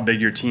 depends on how big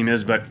your team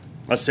is, but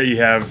let's say you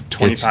have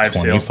 25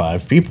 it's sales.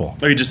 25 people.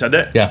 Oh, you just said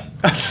that? Yeah.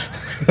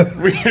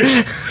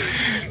 Weird.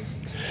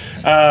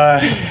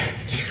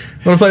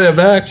 Want to play that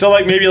back? So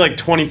like maybe like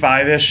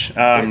 25-ish.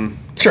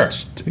 Sure.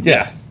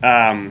 Yeah.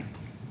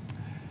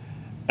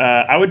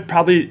 I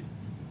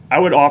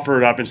would offer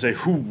it up and say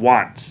who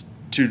wants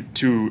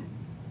to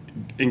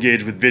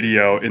engage with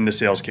video in the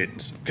sales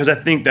cadence, because I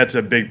think that's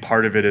a big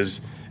part of it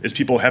is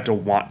people have to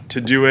want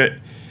to do it.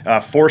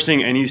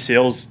 Forcing any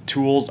sales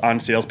tools on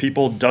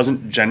salespeople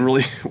doesn't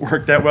generally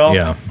work that well.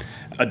 Yeah.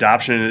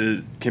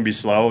 Adoption can be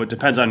slow. It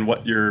depends on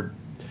what your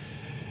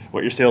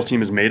sales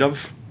team is made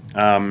of.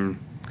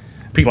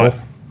 People.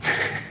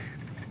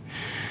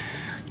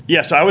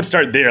 Yeah, so I would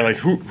start there. Like,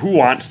 who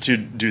wants to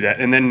do that,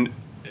 and then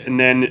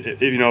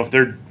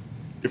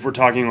if we're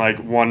talking like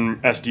one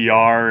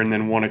SDR and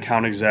then one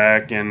account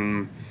exec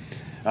and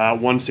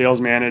one sales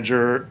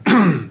manager,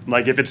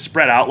 like if it's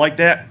spread out like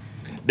that,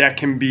 that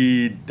can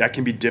be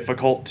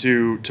difficult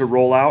to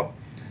roll out.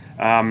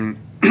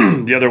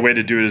 The other way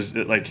to do it is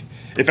like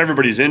if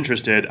everybody's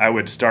interested, I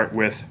would start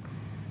with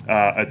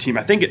a team.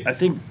 I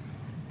think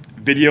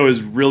video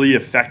is really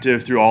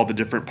effective through all the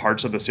different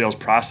parts of the sales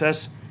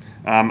process.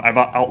 I've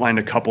outlined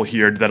a couple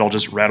here that I'll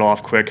just rattle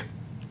off quick: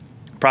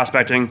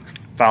 prospecting,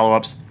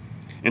 follow-ups,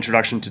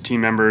 introduction to team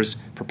members,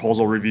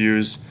 proposal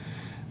reviews,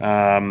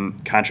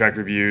 contract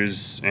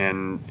reviews,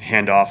 and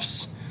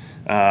handoffs.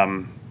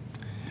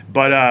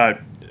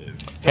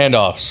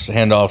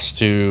 Handoffs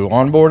to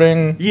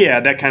onboarding. Yeah,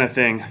 that kind of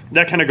thing.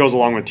 That kind of goes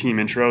along with team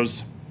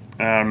intros.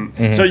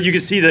 So you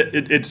can see that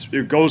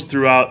it goes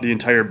throughout the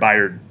entire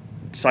buyer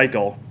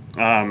cycle.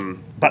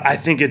 But I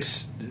think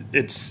it's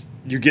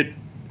you get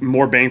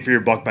more bang for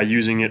your buck by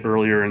using it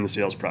earlier in the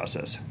sales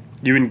process.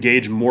 You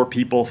engage more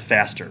people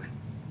faster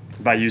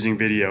by using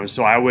video.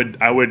 So I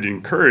would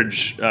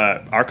encourage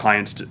our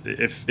clients to,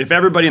 if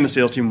everybody in the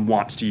sales team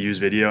wants to use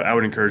video, I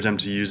would encourage them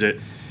to use it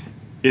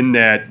in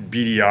that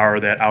BDR or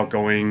that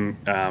outgoing,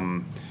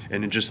 and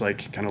it just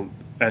like kind of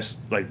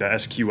like the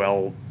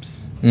SQL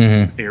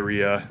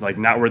area, like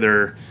not where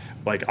they're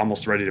like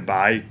almost ready to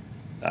buy.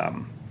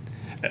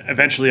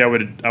 Eventually, I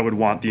would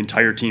want the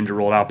entire team to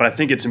roll it out, but I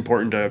think it's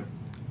important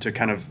to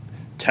kind of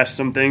test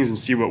some things and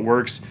see what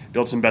works,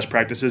 build some best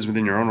practices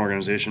within your own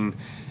organization,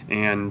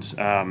 and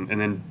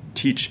then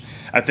teach.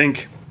 I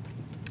think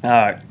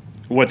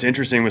what's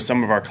interesting with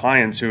some of our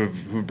clients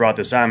who've brought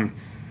this on,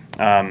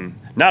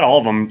 not all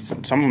of them, some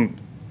of them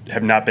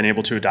have not been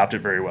able to adopt it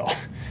very well,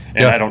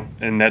 and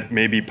and that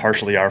may be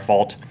partially our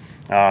fault.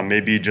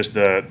 Maybe just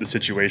the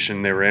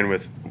situation they were in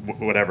with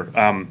whatever.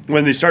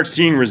 When they start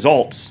seeing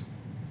results,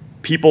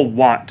 people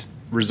want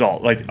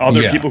result. Like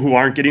other people who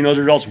aren't getting those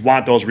results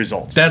want those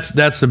results.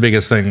 That's the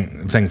biggest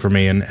thing for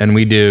me, and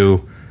we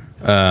do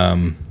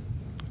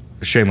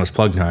shameless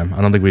plug time.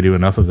 I don't think we do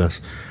enough of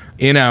this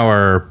in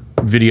our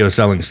video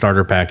selling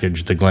starter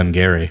package, the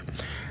Glengarry.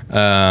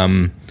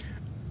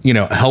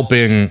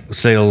 Helping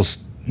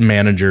sales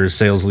managers,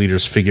 sales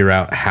leaders figure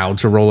out how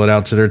to roll it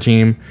out to their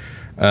team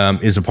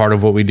is a part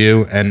of what we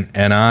do, and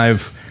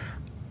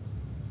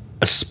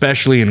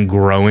especially in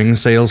growing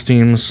sales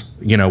teams,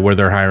 you know, where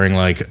they're hiring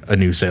like a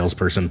new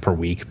salesperson per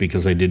week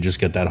because they did just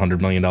get that $100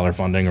 million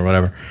funding or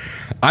whatever.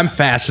 I'm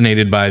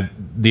fascinated by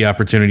the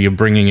opportunity of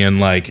bringing in,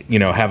 like, you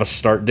know, have a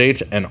start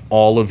date and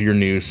all of your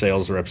new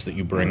sales reps that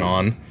you bring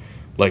on,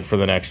 like for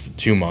the next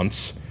 2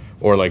 months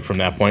or like from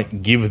that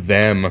point, give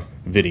them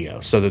video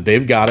so that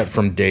they've got it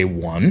from day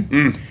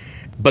one.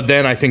 But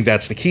then I think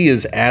that's the key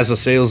is as a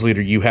sales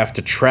leader, you have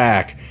to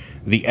track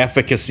the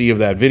efficacy of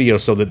that video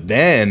so that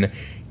then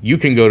you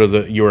can go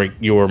to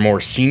your more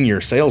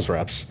senior sales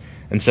reps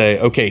and say,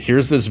 okay,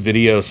 here's this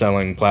video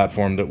selling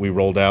platform that we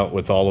rolled out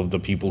with all of the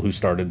people who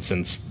started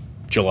since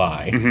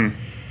July.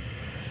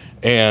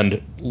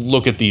 And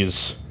look at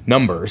these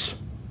numbers.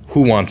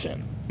 Who wants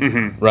in?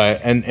 Right?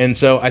 And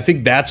so I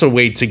think that's a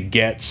way to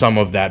get some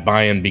of that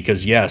buy-in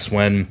because, yes,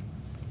 when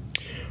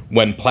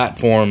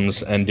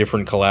platforms and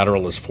different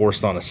collateral is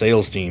forced on a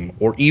sales team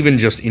or even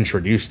just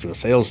introduced to a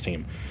sales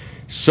team,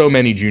 so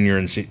many junior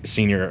and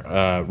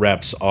senior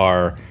reps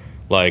are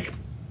like,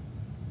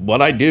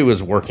 what I do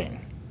is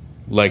working.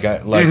 Like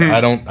I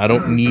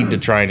don't need to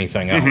try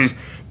anything else.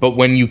 But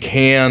when you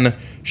can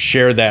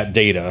share that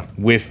data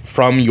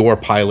from your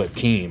pilot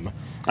team,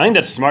 I think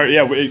that's smart.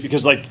 Yeah,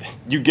 because like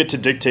you get to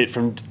dictate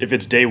from if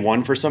it's day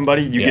one for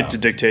somebody, you get to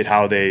dictate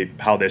how they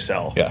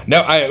sell. Yeah.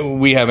 No,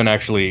 we haven't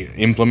actually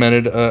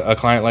implemented a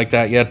client like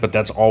that yet, but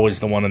that's always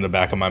the one in the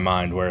back of my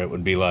mind where it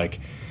would be like,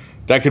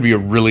 that could be a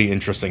really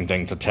interesting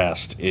thing to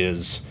test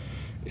is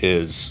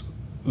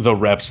the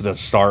reps that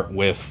start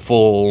with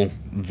full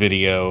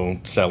video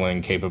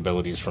selling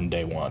capabilities from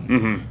day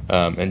one,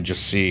 and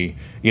just see,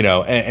 you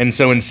know, and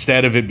so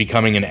instead of it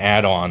becoming an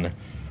add-on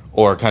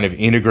or kind of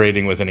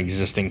integrating with an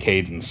existing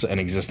cadence and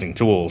existing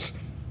tools,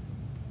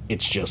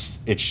 it's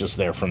just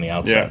there from the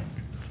outset.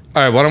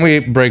 All right, why don't we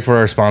break for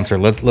our sponsor?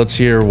 Let's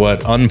hear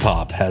what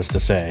Unpop has to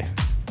say.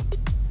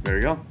 There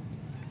you go.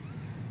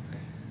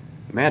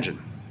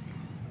 Imagine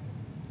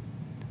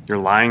you're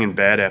lying in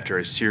bed after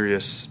a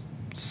serious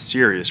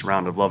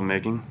round of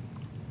lovemaking.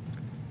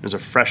 There's a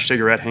fresh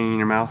cigarette hanging in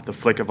your mouth, the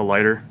flick of a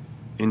lighter,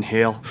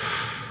 inhale,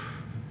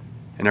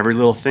 and every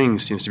little thing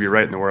seems to be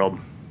right in the world,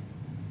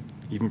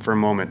 even for a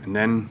moment. And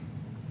then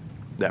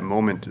that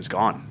moment is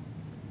gone.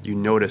 You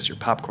notice your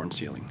popcorn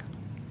ceiling.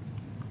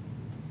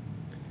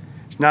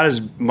 It's not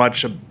as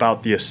much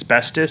about the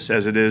asbestos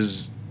as it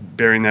is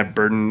bearing that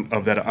burden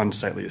of that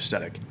unsightly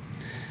aesthetic.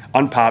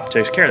 Unpop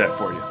takes care of that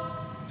for you.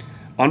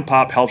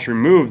 Unpop helps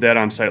remove that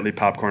unsightly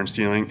popcorn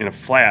ceiling in a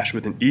flash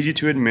with an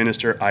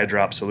easy-to-administer eye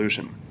drop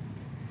solution.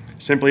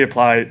 Simply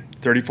apply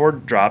 34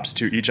 drops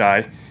to each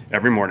eye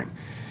every morning,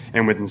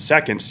 and within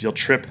seconds, you'll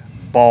trip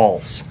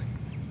balls.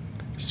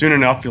 Soon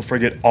enough, you'll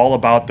forget all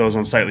about those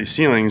unsightly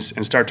ceilings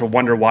and start to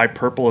wonder why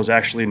purple is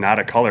actually not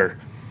a color,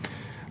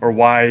 or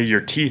why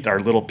your teeth are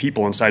little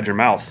people inside your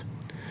mouth,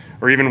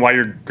 or even why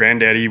your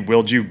granddaddy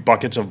willed you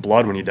buckets of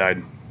blood when he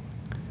died.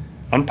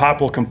 Unpop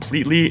will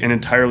completely and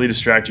entirely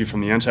distract you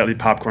from the unsightly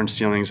popcorn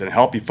ceilings and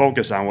help you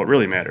focus on what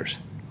really matters.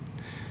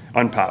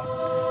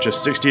 Unpop.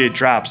 Just 68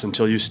 drops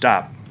until you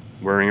stop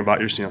worrying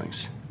about your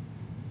ceilings.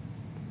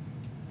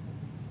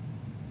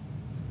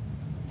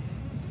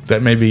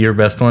 That may be your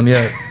best one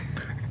yet.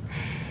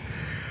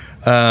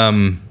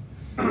 When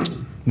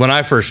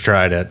I first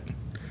tried it...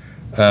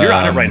 You're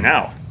on it right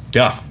now.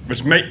 Yeah.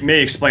 Which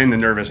may explain the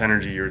nervous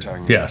energy you were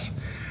talking about. Yes.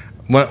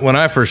 When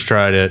I first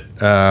tried it...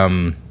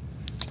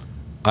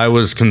 I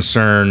was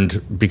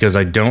concerned because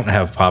I don't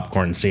have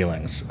popcorn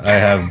ceilings. I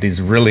have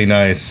these really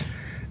nice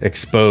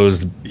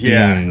exposed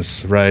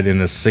beams, right, in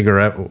this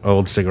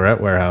old cigarette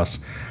warehouse.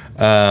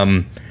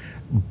 But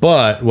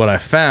what I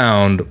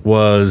found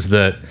was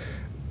that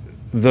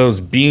those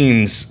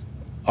beams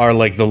are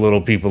like the little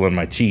people in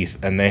my teeth,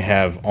 and they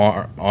have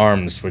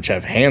arms which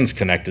have hands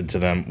connected to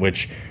them,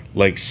 which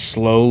like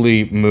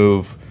slowly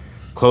move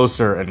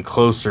closer and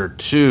closer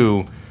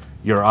to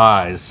your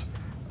eyes.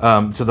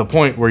 To the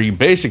point where you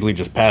basically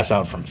just pass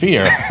out from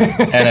fear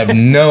and have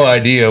no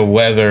idea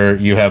whether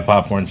you have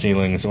popcorn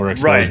ceilings or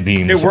exposed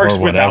beams or whatever. It works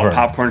without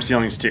popcorn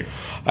ceilings too.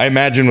 I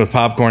imagine with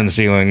popcorn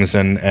ceilings,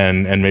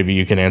 and maybe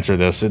you can answer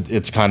this,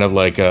 it's kind of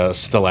like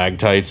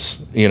stalactites,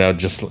 you know,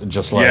 just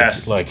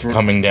like like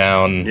coming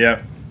down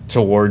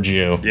towards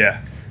you.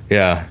 Yeah.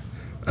 Yeah.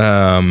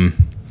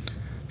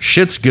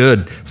 Shit's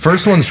good.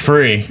 First one's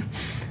free.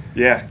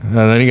 Yeah.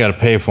 Then you got to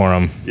pay for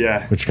them.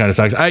 Yeah. Which kind of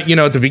sucks. At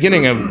the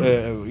beginning of,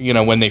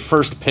 when they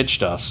first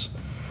pitched us,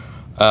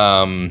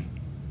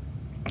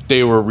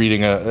 they were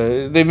reading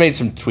they made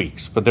some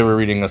tweaks, but they were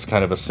reading us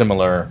kind of a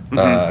similar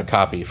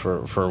copy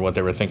for what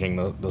they were thinking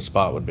the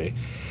spot would be.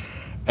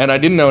 And I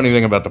didn't know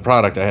anything about the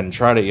product. I hadn't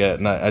tried it yet.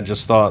 And I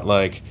just thought,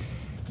 like,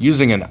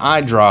 using an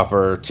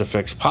eyedropper to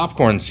fix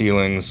popcorn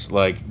ceilings,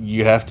 like,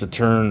 you have to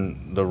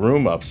turn the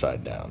room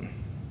upside down.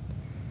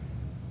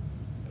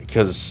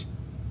 Because...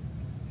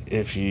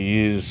 I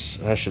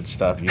should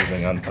stop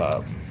using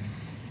Unpop.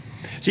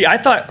 See, I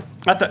thought,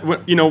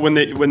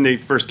 when they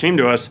first came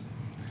to us,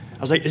 I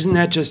was like, isn't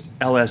that just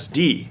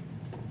LSD?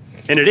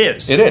 And it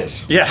is. It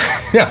is. Yeah.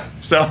 Yeah.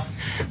 So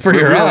for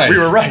your eyes, we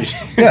were right.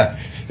 Yeah.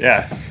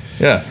 Yeah.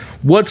 Yeah.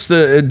 What's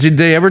the? Did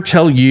they ever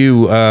tell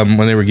you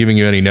when they were giving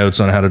you any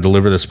notes on how to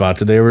deliver the spot?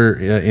 Did they ever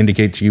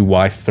indicate to you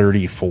why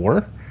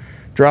 34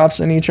 drops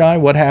in each eye?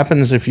 What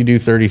happens if you do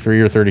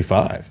 33 or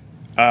 35?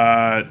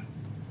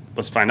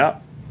 Let's find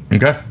out.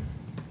 Okay.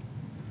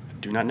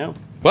 Do not know.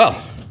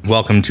 Well,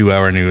 welcome to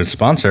our newest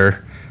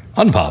sponsor,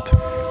 Unpop.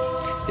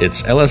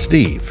 It's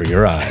LSD for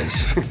your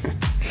eyes.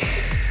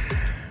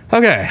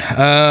 Okay,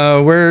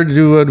 where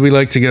would we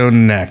like to go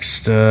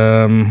next?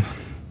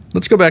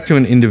 Let's go back to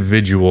an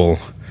individual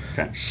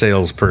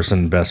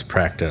salesperson best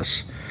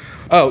practice.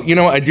 Oh, you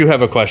know what? I do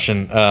have a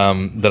question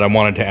that I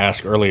wanted to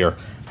ask earlier.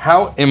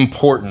 How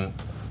important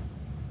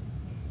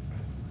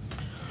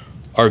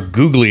are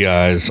googly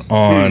eyes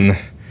on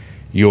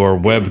your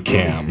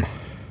webcam?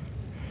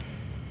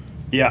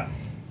 Yeah.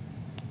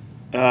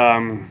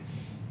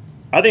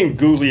 I think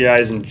googly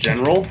eyes in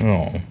general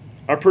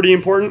are pretty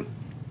important.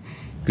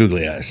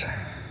 Googly eyes.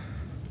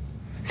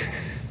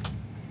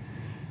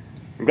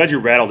 I'm glad you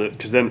rattled it,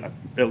 because then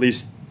at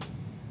least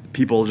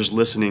people just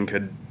listening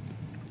could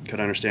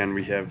understand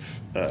we have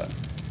a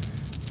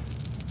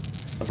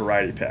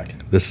variety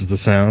pack. This is the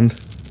sound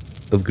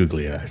of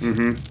googly eyes.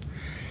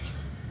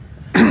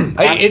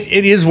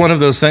 It is one of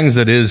those things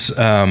that is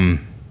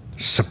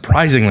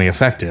surprisingly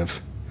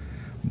effective.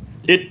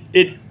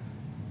 It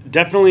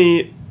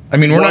definitely. I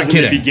mean, we're not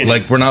kidding.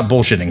 Like, we're not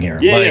bullshitting here.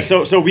 Yeah, yeah.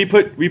 So we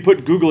put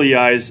googly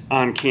eyes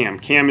on Cam.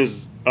 Cam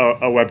is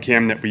a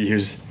webcam that we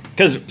use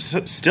because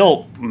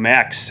still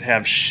Macs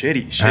have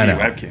shitty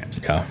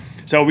webcams. Yeah.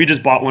 So we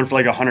just bought one for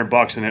like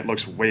 $100 and it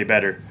looks way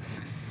better.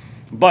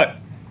 But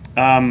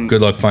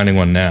good luck finding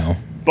one now.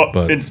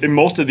 But in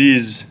most of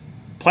these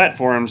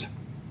platforms,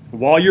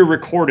 while you're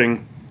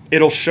recording,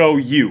 it'll show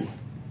you.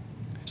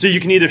 So you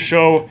can either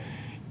show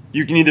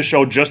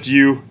just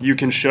you, you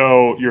can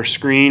show your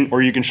screen,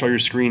 or you can show your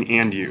screen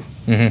and you.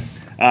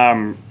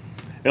 At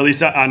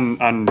least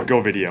on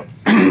Go Video.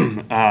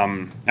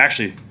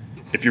 Actually,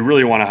 if you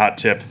really want a hot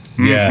tip,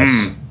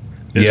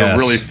 is a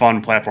really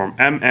fun platform.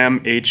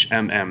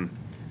 MMHMM.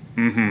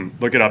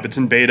 Look it up. It's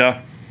in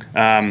beta.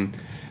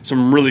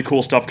 Some really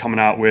cool stuff coming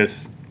out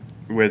with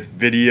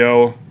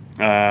video.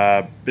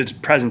 It's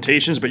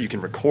presentations, but you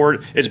can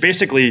record. It's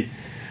basically,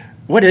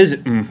 what is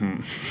it?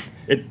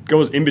 It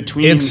goes in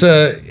between. It's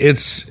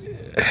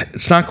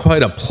not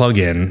quite a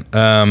plugin.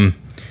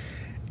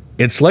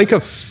 It's like a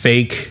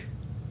fake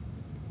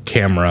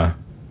camera.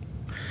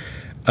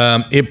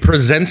 It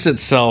presents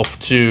itself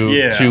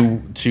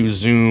to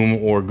Zoom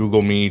or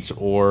Google Meet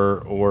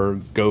or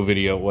Go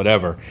Video,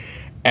 whatever,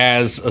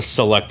 as a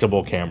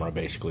selectable camera,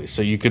 basically.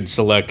 So you could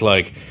select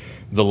like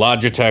the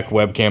Logitech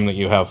webcam that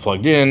you have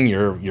plugged in,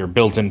 your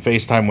built-in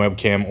FaceTime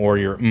webcam, or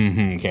your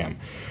cam.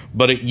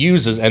 But it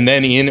uses, and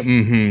then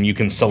in you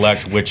can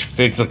select which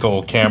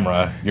physical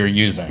camera you're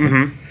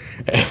using,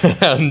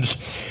 and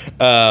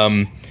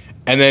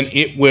then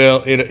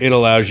it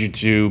allows you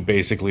to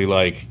basically,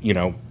 like,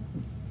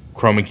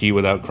 chroma key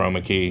without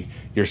chroma key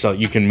yourself.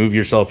 You can move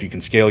yourself, you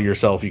can scale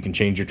yourself, you can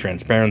change your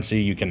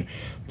transparency, you can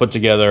put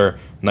together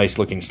nice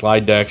looking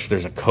slide decks.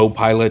 There's a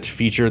co-pilot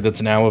feature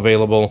that's now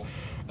available,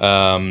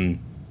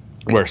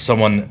 where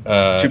someone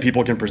two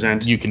people can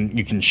present. You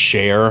can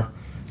share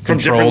from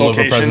control of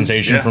a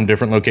presentation from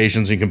different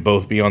locations. You can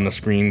both be on the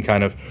screen,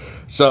 kind of.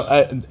 So,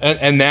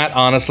 and that,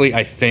 honestly,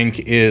 I think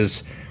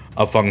is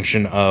a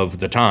function of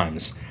the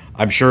times.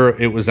 I'm sure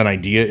it was an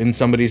idea in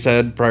somebody's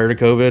head prior to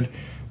COVID,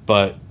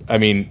 but I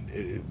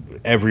mean,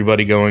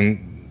 everybody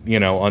going,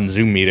 on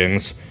Zoom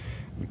meetings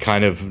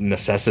kind of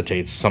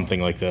necessitates something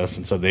like this,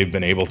 and so they've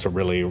been able to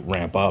really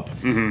ramp up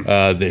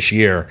this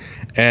year.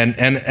 And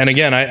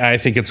again, I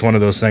think it's one of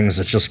those things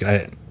that's just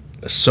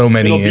so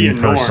many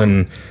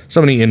in-person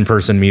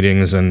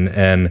meetings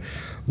and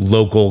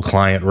local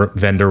client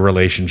vendor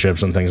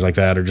relationships and things like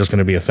that are just going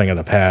to be a thing of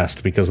the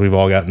past, because we've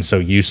all gotten so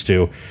used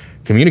to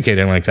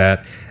communicating like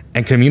that.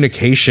 And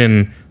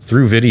communication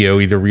through video,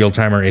 either real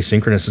time or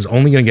asynchronous, is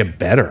only going to get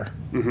better,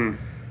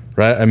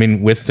 right? I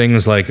mean, with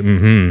things like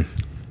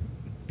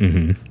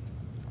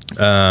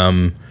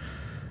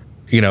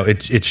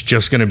it's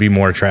just going to be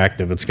more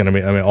attractive. It's going to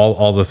be, I mean,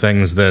 all the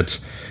things that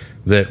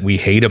we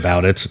hate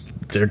about it,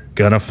 they're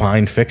gonna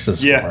find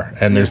fixes for.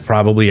 And there's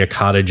probably a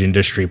cottage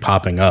industry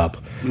popping up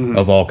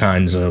of all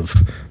kinds of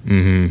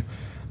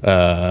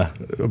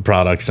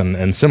products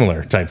and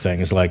similar type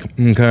things, like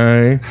and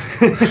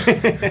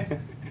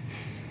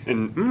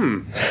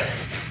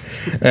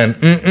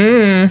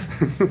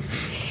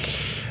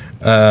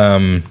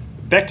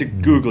back to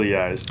googly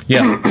eyes.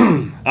 Yeah,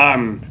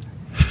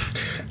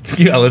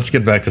 let's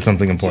get back to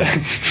something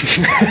important.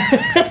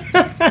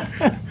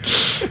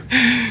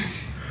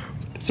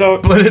 So,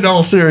 but in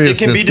all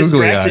seriousness, it can be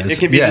distracting. Eyes. It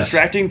can be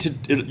distracting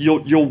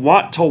you'll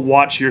want to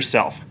watch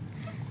yourself,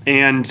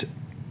 and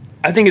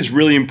I think it's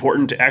really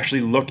important to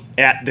actually look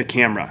at the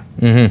camera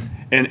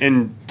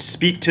and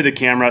speak to the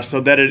camera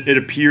so that it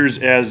appears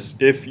as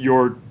if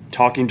you're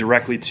talking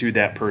directly to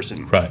that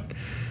person. Right.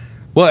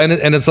 Well,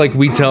 and it's like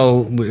we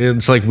tell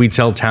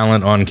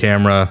talent on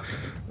camera,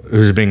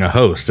 who's being a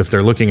host, if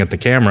they're looking at the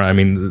camera, I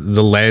mean,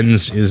 the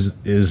lens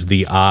is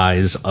the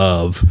eyes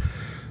of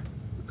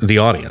the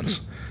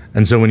audience.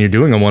 And so when you're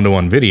doing a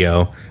one-to-one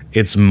video,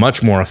 it's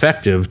much more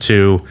effective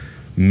to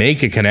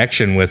make a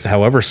connection with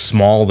however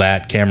small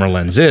that camera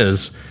lens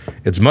is.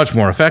 It's much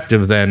more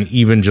effective than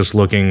even just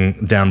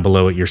looking down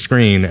below at your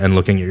screen and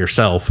looking at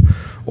yourself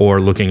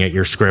or looking at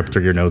your script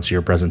or your notes or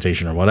your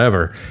presentation or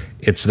whatever.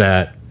 It's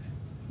that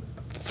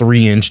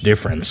 3-inch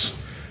difference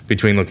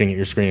between looking at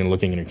your screen and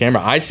looking at your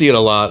camera. I see it a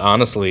lot,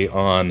 honestly,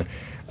 on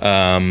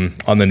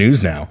the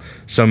news now.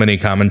 So many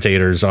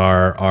commentators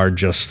are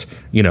just,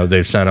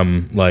 they've sent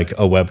them like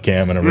a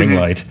webcam and a ring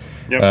light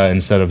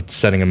instead of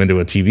setting them into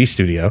a TV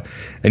studio.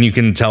 And you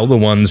can tell the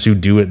ones who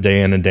do it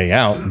day in and day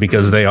out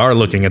because they are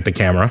looking at the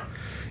camera,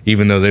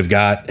 even though they've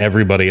got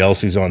everybody else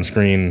who's on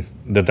screen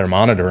that they're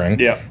monitoring.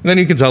 Yeah. And then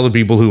you can tell the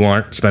people who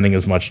aren't spending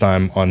as much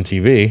time on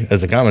TV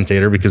as a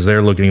commentator because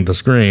they're looking at the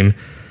screen,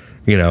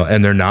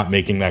 and they're not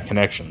making that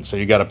connection. So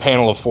you got a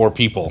panel of 4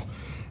 people,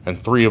 and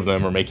 3 of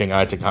them are making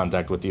eye to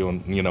contact with you,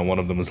 and one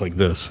of them is like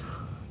this.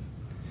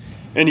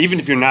 And even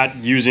if you're not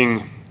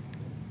using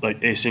like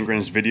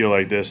asynchronous video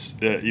like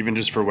this, even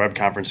just for web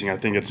conferencing, I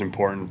think it's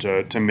important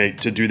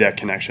to do that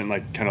connection,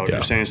 like kind of what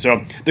you're saying.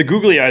 So the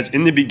googly eyes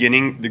in the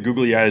beginning, the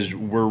googly eyes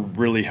were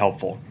really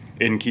helpful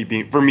in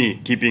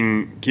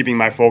keeping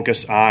my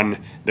focus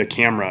on the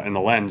camera and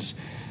the lens.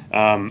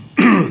 I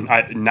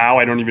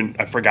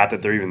forgot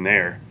that they're even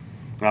there.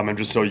 I'm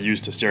just so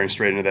used to staring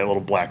straight into that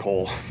little black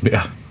hole.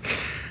 Yeah.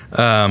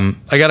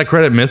 I got to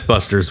credit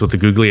Mythbusters with the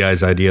googly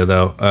eyes idea,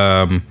 though.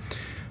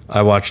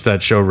 I watched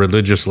that show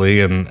religiously,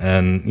 and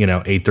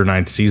 8th or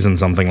 9th season,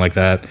 something like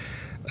that.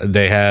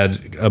 They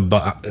had a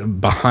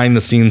behind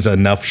the scenes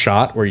enough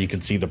shot where you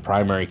could see the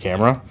primary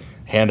camera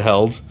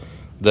handheld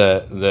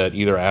that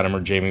either Adam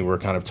or Jamie were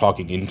kind of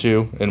talking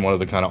into in one of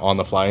the kind of on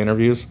the fly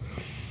interviews.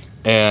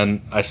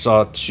 And I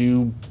saw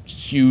 2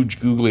 huge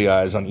googly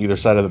eyes on either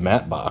side of the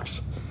matte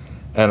box.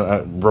 And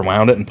I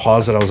rewound it and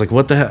paused it. I was like,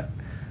 what the heck?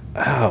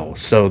 Oh,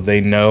 so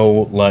they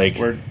know, like,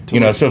 so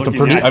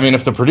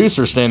if the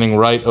producer's standing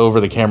right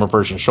over the camera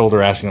person's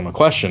shoulder asking them a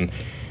question,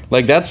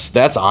 like that's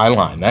eye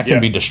line. That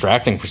can be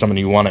distracting for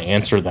somebody who want to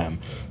answer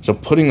them. So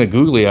putting the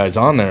googly eyes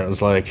on there, it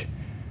was like,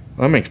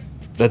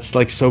 that's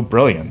like so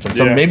brilliant. And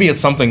so maybe it's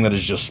something that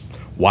is just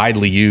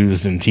widely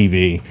used in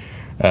TV,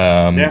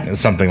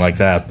 something like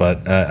that.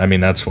 But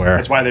that's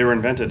why they were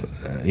invented.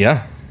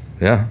 Yeah,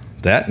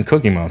 that and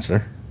Cookie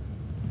Monster.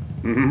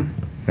 Mm-hmm.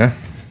 Yeah.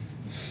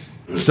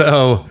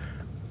 So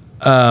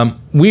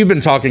we've been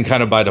talking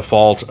kind of by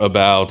default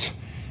about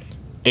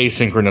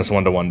asynchronous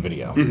one-to-one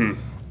video.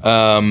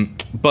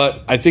 Mm-hmm.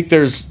 But I think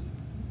there's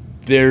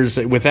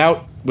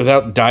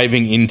without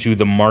diving into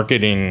the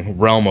marketing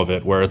realm of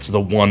it, where it's the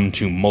one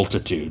to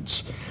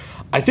multitudes,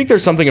 I think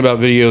there's something about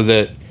video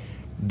that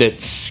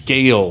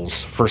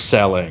scales for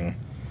selling,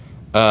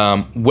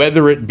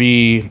 whether it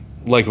be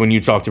like when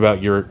you talked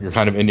about your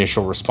kind of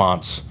initial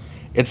response.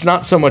 It's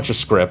not so much a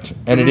script,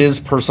 and it is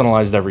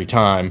personalized every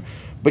time,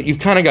 but you've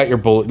kind of got your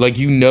bullet, like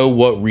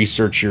what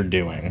research you're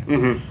doing.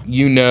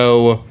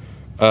 Mm-hmm.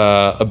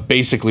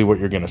 Basically what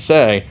you're going to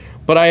say.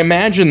 But I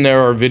imagine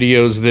there are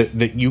videos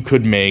that you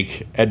could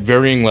make at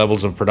varying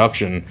levels of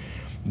production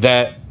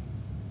that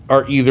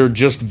are either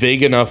just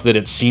vague enough that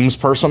it seems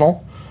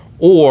personal,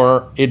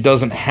 or it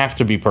doesn't have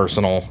to be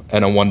personal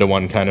and a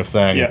one-to-one kind of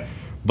thing,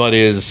 but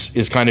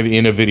is kind of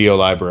in a video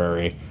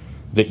library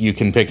that you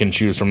can pick and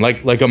choose from,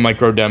 like a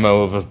micro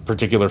demo of a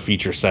particular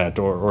feature set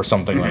or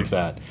something like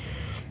that.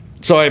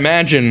 So I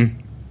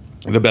imagine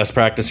the best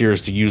practice here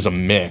is to use a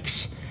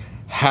mix.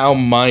 How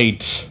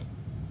might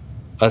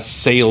a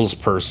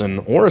salesperson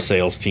or a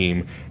sales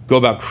team go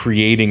about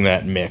creating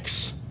that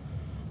mix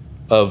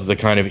of the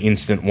kind of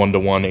instant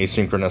one-to-one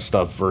asynchronous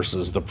stuff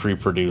versus the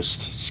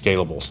pre-produced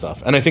scalable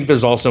stuff? And I think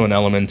there's also an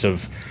element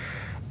of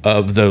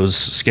those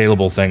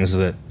scalable things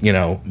that,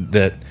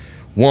 that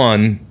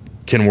one,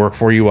 can work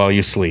for you while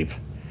you sleep,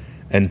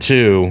 and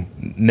 2,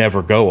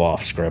 never go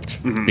off script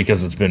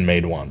because it's been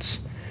made once.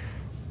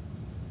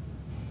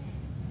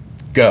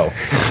 Go.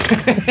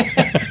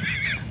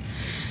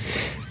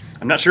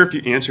 I'm not sure if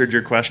you answered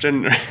your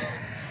question.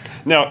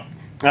 No.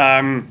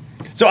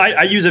 So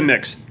I use a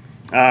mix.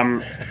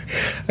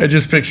 I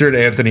just pictured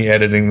Anthony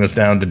editing this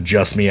down to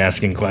just me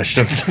asking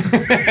questions.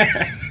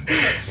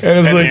 And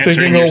it's like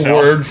taking a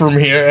word from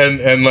here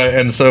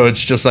and so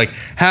it's just like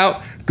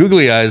how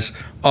googly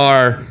eyes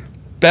are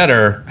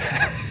better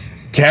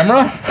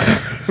camera.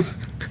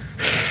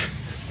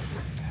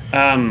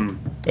 And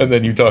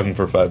then you're talking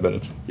for 5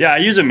 minutes. Yeah, I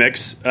use a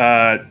mix.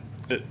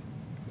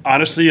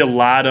 Honestly, a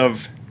lot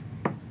of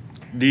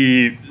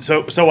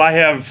so I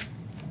have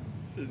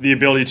the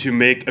ability to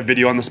make a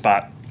video on the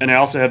spot, and I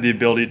also have the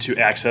ability to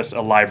access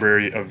a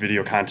library of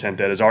video content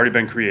that has already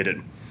been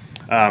created.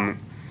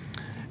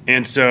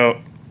 And so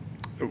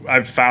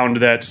I've found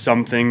that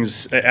some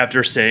things,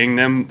 after saying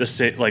them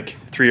like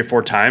 3 or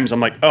 4 times, I'm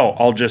like, oh,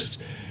 I'll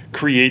just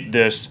create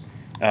this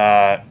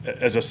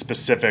as a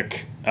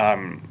specific,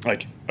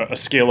 like a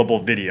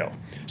scalable video.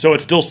 So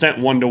it's still sent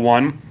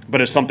one-to-one,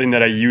 but it's something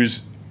that I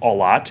use a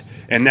lot,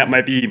 and that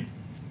might be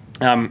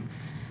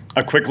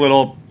a quick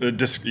little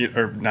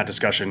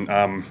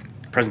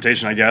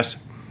presentation, I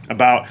guess,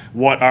 about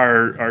what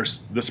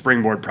the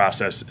springboard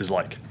process is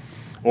like,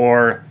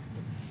 or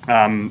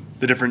the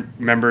different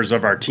members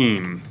of our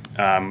team.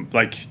 When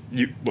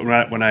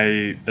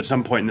I at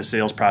some point in the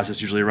sales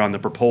process, usually around the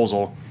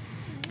proposal,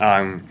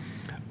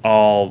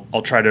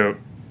 I'll try to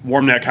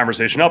warm that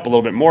conversation up a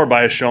little bit more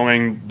by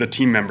showing the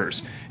team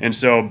members. And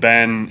so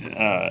Ben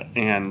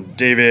and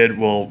David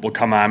will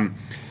come on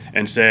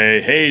and say,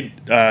 hey,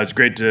 it's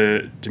great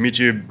to meet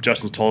you.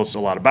 Justin's told us a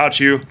lot about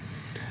you.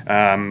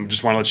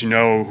 Just want to let you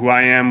know who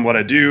I am, what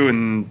I do,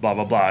 and blah,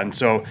 blah, blah. And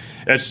so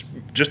it's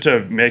just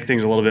to make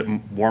things a little bit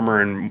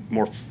warmer and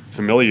more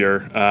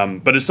familiar.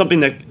 But it's something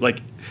that,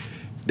 like,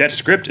 that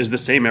script is the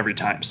same every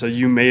time. So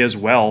you may as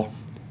well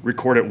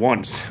record it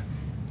once.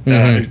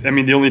 I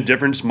mean, the only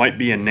difference might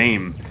be a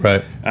name.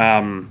 Right.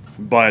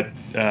 But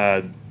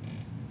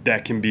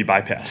that can be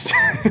bypassed.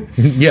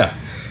 Yeah.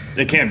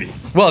 It can be.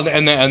 Well,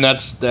 and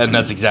that's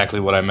exactly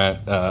what I meant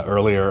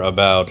earlier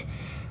about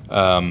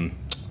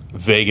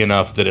vague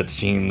enough that it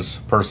seems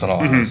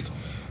personalized.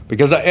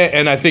 Because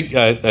I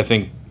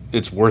think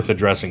it's worth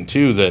addressing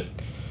too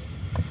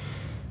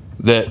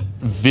that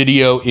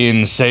video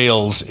in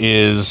sales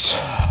is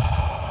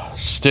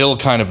still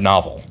kind of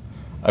novel.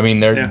 I mean,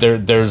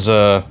 there's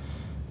a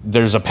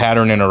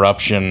pattern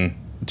interruption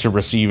to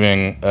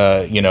receiving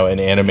an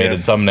animated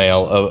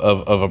thumbnail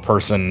of a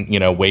person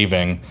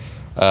waving.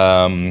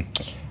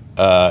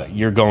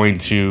 You're going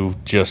to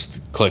just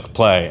click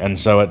play, and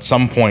so at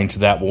some point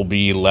that will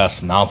be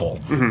less novel.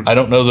 I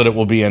don't know that it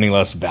will be any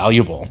less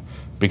valuable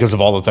because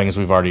of all the things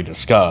we've already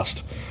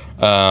discussed.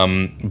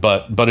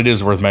 But it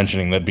is worth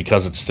mentioning that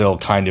because it's still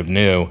kind of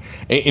new.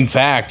 In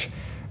fact,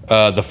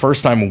 the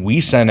first time we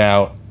sent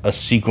out a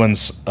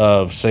sequence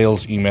of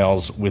sales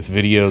emails with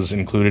videos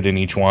included in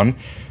each one,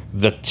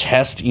 the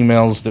test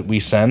emails that we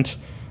sent,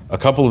 a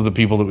couple of the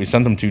people that we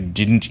sent them to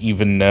didn't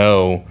even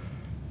know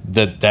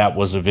that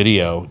was a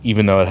video,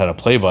 even though it had a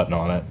play button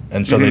on it.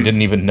 And so they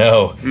didn't even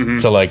know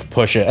to like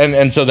push it.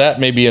 And so that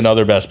may be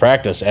another best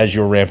practice as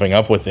you're ramping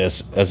up with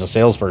this as a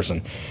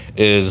salesperson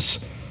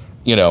is,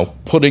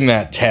 putting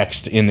that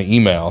text in the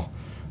email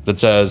that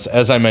says,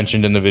 as I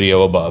mentioned in the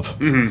video above,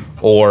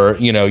 or,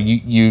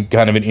 you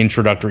kind of an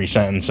introductory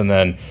sentence. And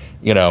then,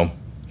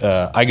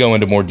 I go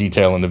into more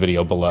detail in the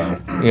video below,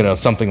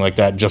 something like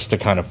that, just to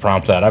kind of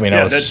prompt that. I mean,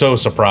 I was so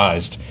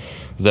surprised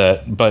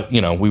but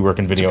we work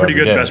in video. It's a pretty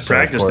good day, best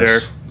practice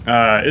there.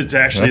 Is to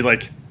actually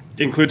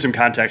include some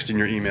context in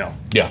your email.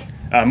 Yeah.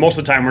 Most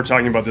of the time we're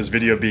talking about this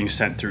video being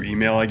sent through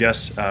email, I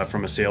guess,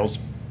 from a sales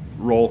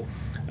role.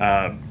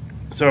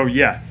 So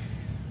yeah,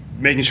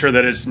 making sure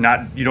that it's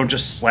not, you don't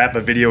just slap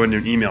a video into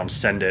an email and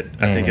send it.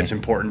 I think it's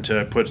important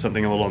to put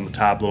something a little on the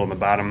top, a little on the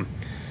bottom.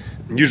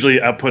 Usually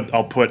I'll put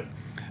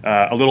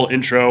a little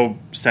intro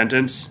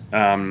sentence,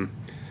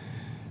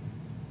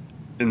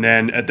 and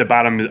then at the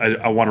bottom,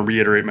 I want to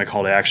reiterate my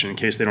call to action in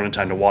case they don't have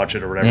time to watch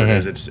it or whatever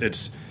it is.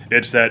 It's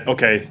that,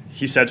 okay,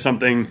 he said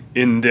something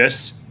in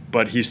this,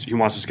 but he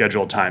wants to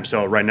schedule a time.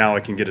 So right now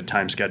I can get a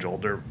time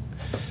scheduled.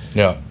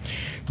 Yeah.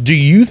 Do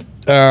you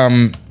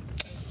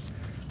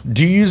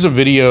use a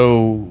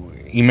video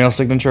email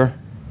signature?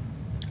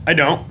 I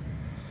don't.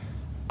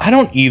 I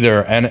don't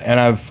either, and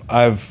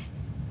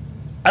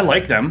I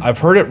like them. I've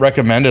heard it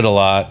recommended a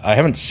lot. I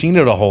haven't seen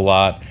it a whole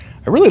lot.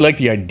 I really like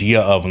the idea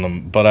of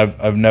them, but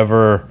I've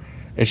never.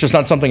 It's just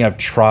not something I've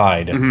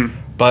tried.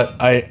 But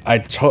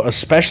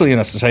especially in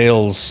a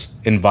sales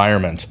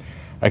environment,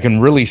 I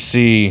can really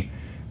see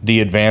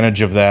the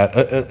advantage of that.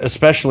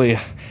 Especially,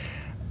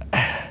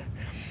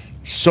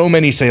 so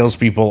many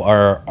salespeople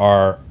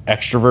are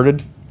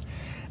extroverted,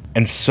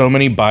 and so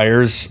many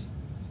buyers.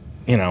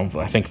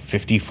 I think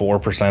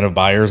 54% of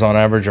buyers on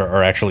average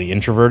are actually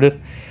introverted,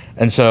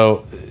 and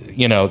so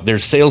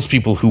there's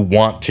salespeople who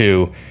want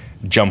to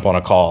jump on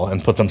a call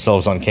and put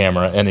themselves on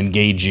camera and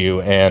engage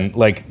you, and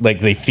like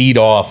they feed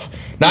off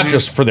not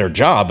just for their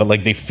job, but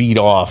like they feed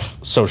off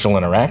social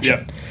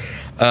interaction.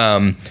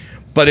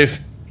 But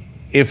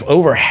if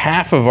over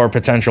half of our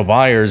potential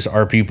buyers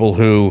are people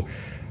who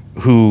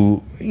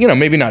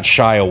maybe not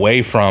shy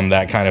away from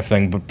that kind of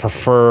thing, but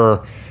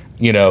prefer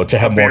to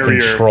have more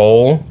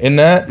control in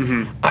that,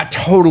 I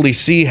totally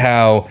see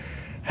how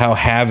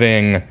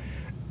having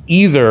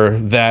either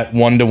that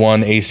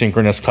one-to-one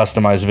asynchronous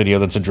customized video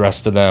that's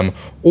addressed to them,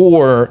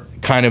 or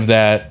kind of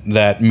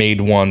that made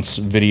once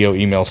video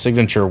email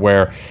signature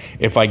where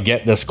if I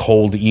get this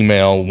cold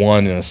email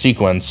one in a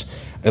sequence,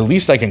 at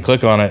least I can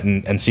click on it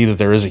and see that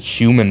there is a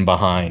human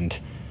behind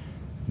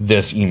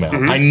this email.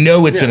 I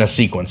know it's in a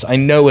sequence. I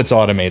know it's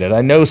automated.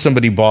 I know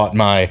somebody bought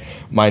my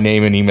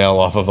name and email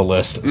off of a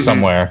list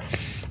somewhere.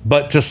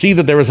 But to see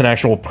that there was an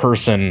actual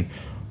person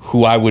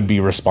who I would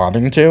be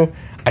responding to,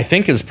 I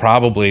think is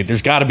probably,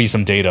 there's got to be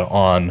some data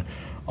on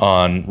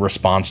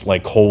response,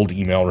 like cold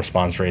email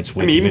response rates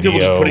with even video.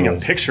 people just putting a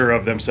picture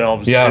of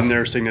themselves in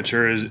their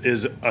signature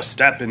is a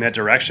step in that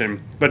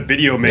direction, but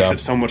video makes it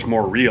so much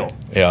more real.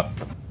 Yeah.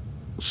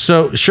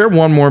 So share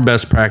one more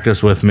best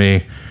practice with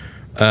me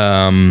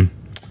And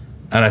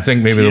I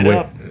think maybe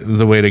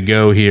the way to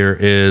go here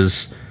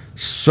is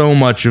so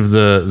much of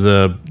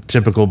the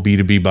typical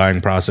B2B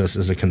buying process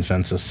is a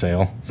consensus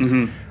sale.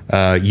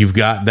 You've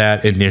got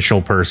that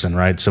initial person,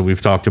 right? So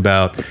we've talked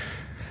about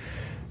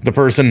the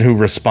person who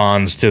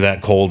responds to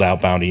that cold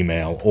outbound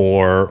email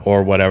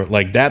or whatever.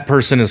 Like that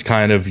person is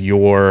kind of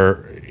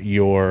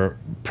your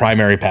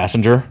primary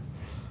passenger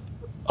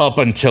up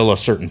until a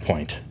certain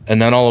point.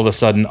 And then all of a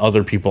sudden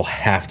other people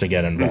have to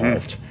get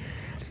involved.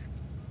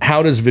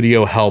 How does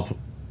video help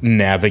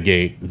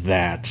navigate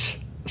that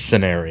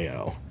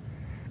scenario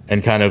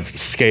and kind of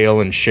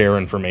scale and share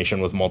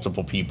information with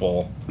multiple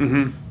people?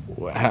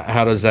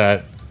 How does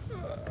that...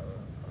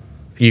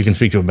 You can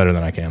speak to it better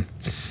than I can.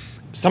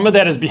 Some of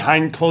that is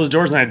behind closed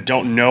doors, and I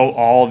don't know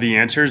all the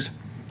answers.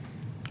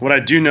 What I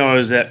do know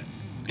is that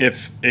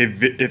if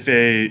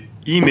a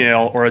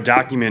email or a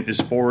document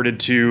is forwarded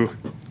to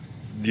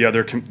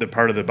the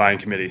part of the buying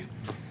committee,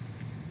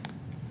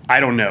 I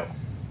don't know.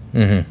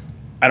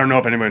 I don't know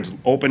if anyone's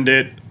opened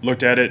it,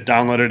 looked at it,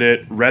 downloaded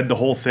it, read the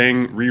whole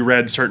thing,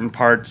 reread certain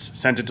parts,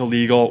 sent it to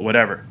legal,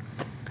 whatever.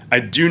 I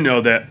do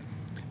know that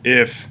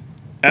if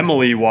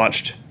Emily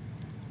watched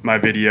my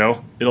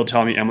video, it'll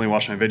tell me Emily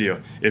watched my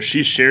video. If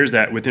she shares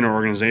that within her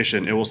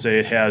organization, it will say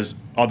it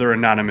has other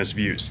anonymous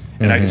views.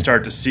 And I can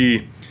start to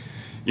see,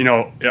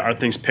 are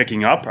things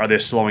picking up? Are they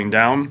slowing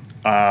down?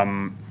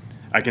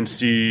 I can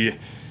see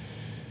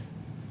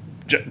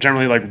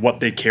generally like what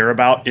they care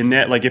about in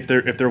that. Like if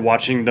they're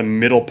watching the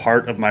middle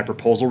part of my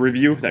proposal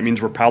review, that means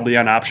we're probably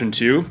on option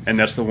 2, and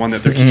that's the one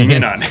that they're keying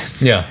in on.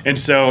 And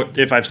so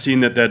if I've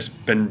seen that that's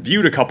been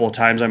viewed a couple of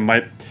times, I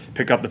might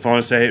pick up the phone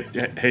and say,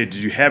 hey,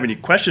 did you have any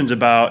questions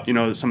about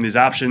some of these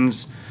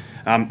options?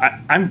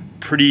 I'm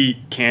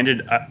pretty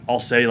candid. I'll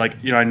say,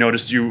 I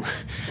noticed you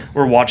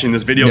were watching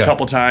this video a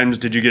couple times.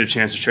 Did you get a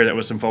chance to share that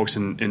with some folks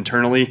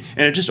internally?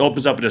 And it just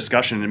opens up a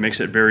discussion and makes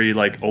it very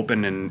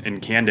open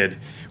and candid,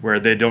 where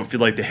they don't feel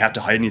like they have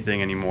to hide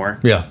anything anymore.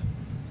 Yeah,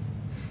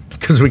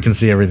 because we can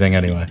see everything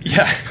anyway.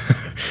 Yeah.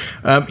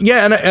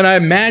 And I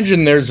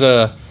imagine there's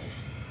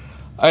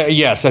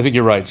yes, I think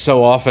you're right.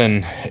 So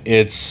often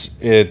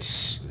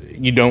it's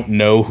you don't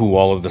know who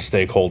all of the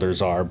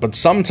stakeholders are, but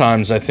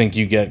sometimes I think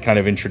you get kind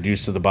of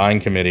introduced to the buying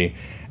committee,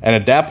 and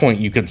at that point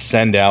you could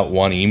send out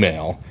one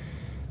email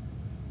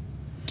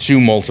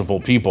to multiple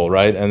people,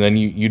 right? And then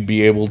you'd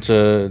be able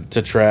to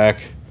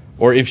track,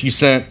 or if you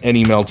sent an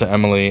email to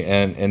Emily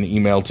and an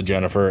email to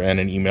Jennifer and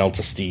an email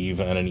to Steve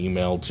and an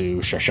email to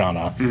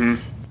Shoshana,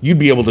 you'd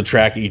be able to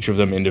track each of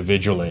them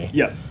individually.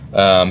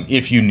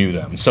 If you knew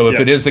them. So if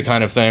it is the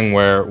kind of thing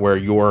where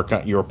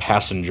your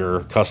passenger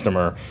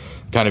customer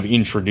kind of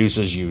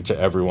introduces you to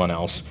everyone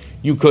else,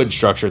 you could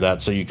structure that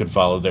so you could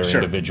follow their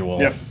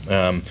individual.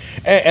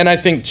 And I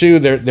think too,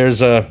 there's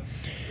just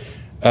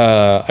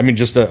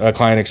a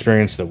client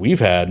experience that we've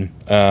had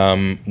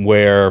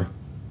where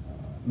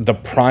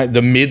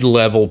the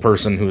mid-level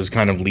person who is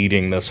kind of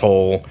leading this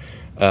whole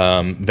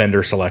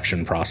vendor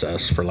selection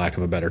process, for lack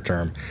of a better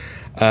term,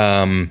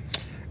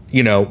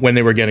 when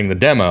they were getting the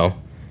demo,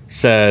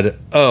 said,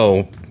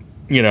 my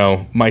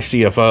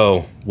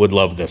CFO would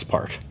love this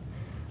part.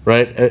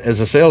 Right?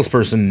 As a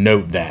salesperson,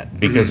 note that,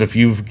 because if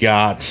you've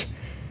got,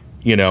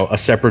 a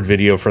separate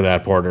video for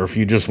that part, or if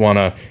you just want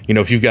to,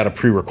 if you've got a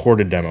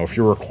pre-recorded demo, if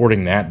you're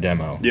recording that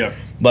demo,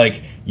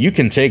 you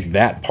can take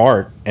that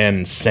part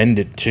and send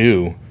it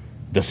to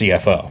the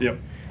CFO.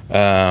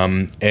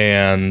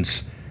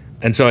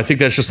 And so I think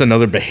that's just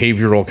another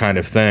behavioral kind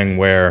of thing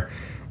where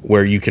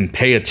you can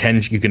pay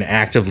attention, you can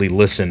actively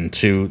listen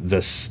to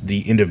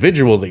the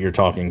individual that you're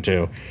talking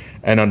to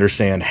and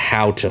understand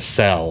how to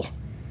sell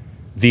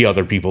the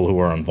other people who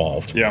are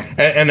involved.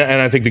 And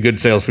I think the good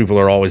salespeople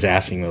are always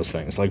asking those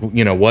things. Like,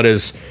 what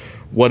is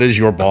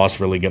your boss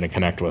really going to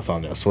connect with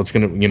on this? What's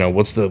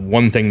the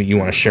one thing that you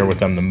want to share with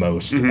them the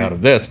most out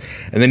of this?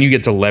 And then you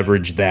get to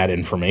leverage that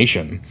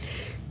information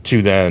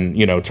to then,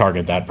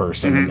 target that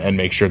person and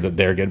make sure that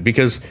they're good.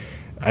 Because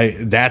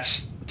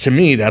to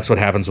me, that's what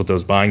happens with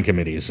those buying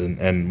committees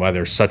and why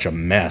they're such a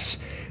mess,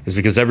 is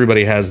because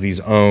everybody has these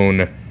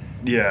own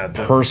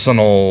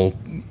personal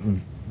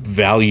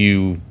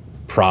value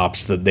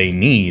props that they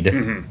need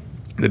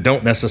that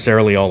don't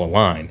necessarily all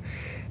align.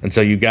 And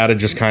so you got to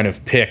just kind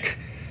of pick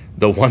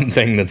the one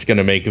thing that's going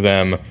to make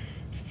them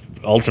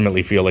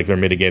ultimately feel like they're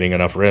mitigating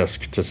enough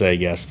risk to say,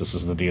 yes, this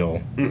is the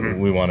deal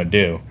we want to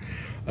do.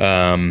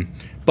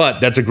 But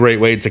that's a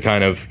great way to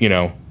kind of,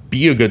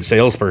 be a good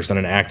salesperson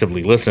and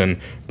actively listen,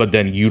 but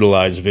then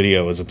utilize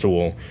video as a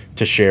tool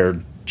to share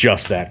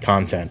just that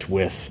content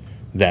with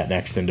that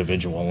next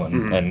individual.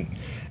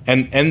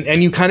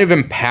 And you kind of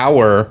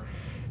empower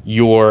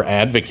your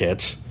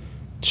advocate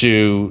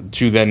to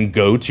then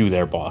go to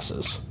their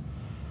bosses,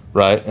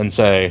 right? And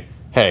say,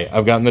 hey,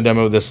 I've gotten the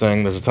demo of this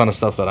thing. There's a ton of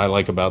stuff that I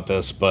like about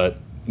this, but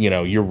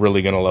you're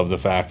really going to love the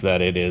fact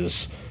that it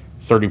is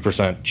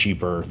 30%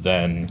 cheaper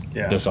than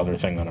this other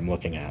thing that I'm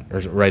looking at,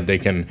 right?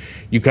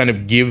 You kind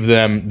of give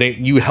them,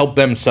 you help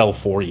them sell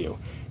for you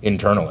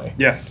internally.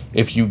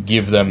 If you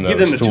give them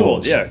those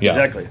tools.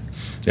 Exactly.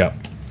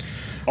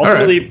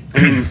 Ultimately,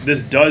 I mean,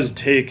 this does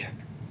take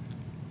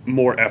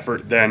more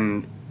effort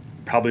than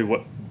probably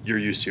what you're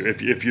used to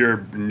if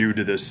you're new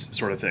to this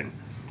sort of thing.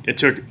 It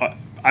took.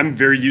 I'm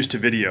very used to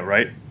video,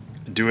 right?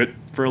 Do it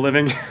for a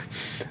living.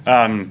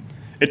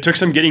 It took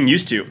some getting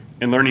used to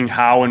and learning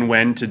how and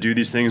when to do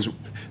these things,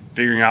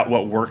 figuring out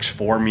what works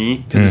for me,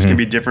 because this can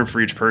be different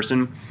for each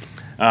person.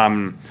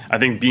 I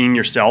think being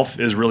yourself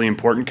is really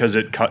important because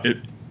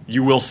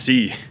you will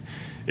see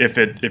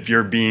if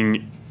you're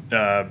being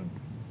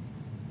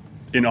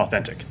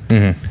inauthentic.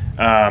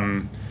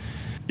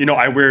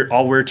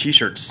 I'll wear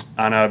t-shirts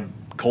on a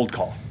cold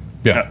call.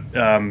 Yeah.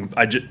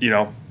 I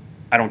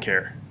don't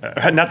care.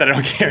 Not that I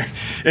don't care.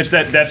 It's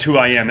that's who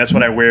I am. That's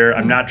what I wear.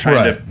 I'm not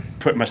trying to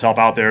put myself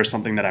out there as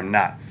something that I'm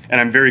not, and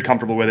I'm very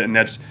comfortable with it. And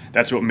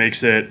that's what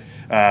makes it.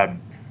 I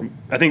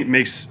think it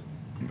makes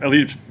at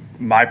least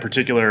my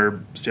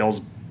particular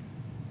sales,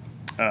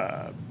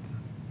 not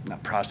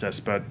process,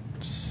 but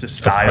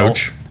style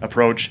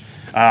approach,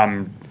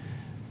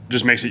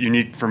 just makes it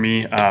unique for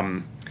me. I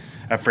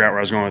forgot where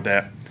I was going with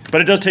that, but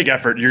it does take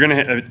effort.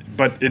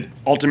 But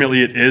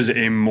ultimately it is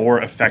a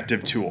more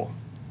effective tool.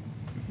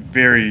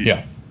 Very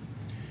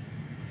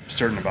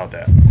certain about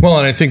that. Well,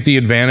 and I think the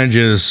advantage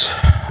is,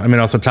 I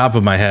mean, off the top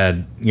of my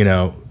head,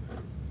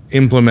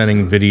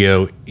 implementing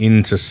video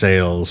into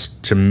sales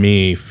to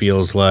me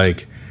feels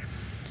like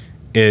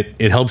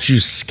it helps you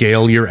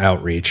scale your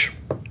outreach,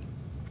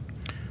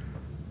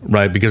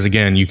 right? Because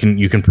again, you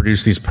can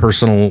produce these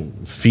personal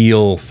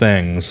feel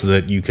things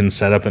that you can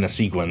set up in a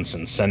sequence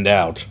and send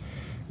out,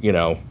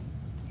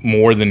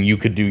 more than you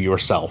could do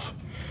yourself.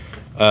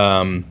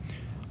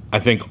 I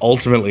think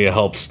ultimately it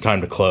helps time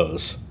to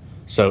close.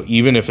 So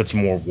even if it's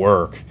more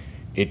work,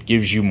 it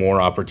gives you more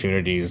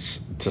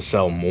opportunities to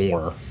sell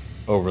more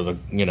over the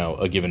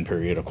a given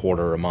period, a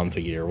quarter, a month,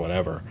 a year,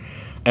 whatever.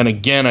 And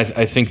again,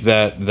 I think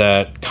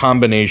that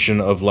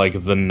combination of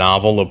like the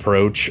novel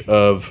approach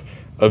of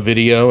a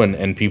video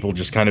and people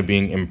just kind of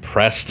being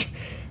impressed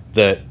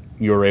that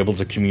you're able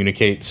to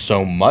communicate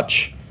so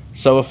much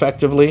so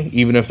effectively,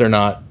 even if they're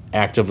not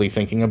actively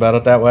thinking about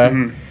it that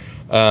way.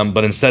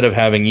 But instead of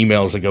having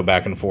emails that go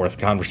back and forth,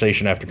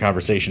 conversation after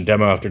conversation,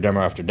 demo after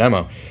demo after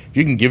demo, if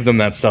you can give them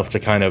that stuff to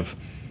kind of,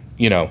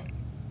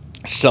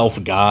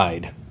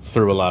 self-guide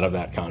through a lot of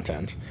that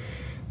content,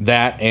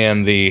 that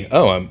and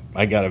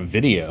I got a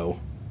video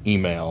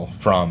email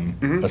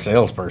from a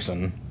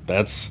salesperson.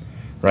 That's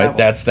right. Novel.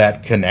 That's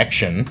that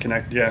connection.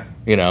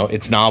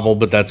 It's novel,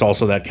 but that's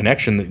also that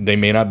connection that they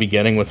may not be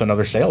getting with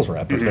another sales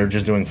rep if they're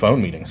just doing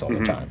phone meetings all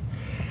the time.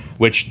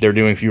 Which they're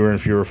doing fewer and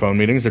fewer phone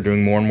meetings. They're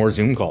doing more and more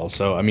Zoom calls.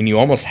 So, I mean, you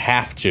almost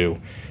have to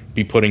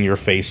be putting your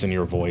face and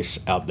your voice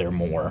out there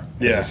more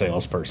as a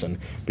salesperson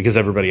because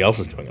everybody else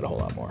is doing it a whole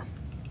lot more.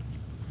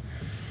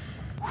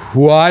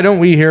 Why don't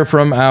we hear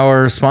from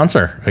our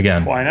sponsor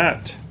again? Why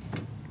not?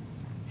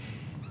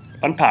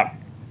 Unpop.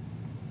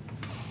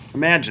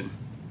 Imagine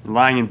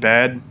lying in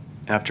bed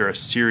after a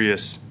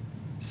serious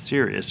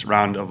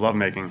round of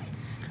lovemaking.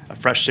 A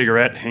fresh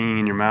cigarette hanging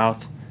in your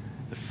mouth,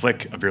 the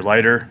flick of your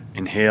lighter,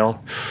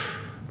 inhale,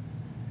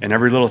 and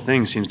every little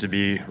thing seems to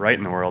be right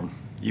in the world,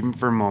 even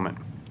for a moment.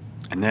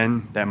 And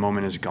then that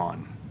moment is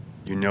gone.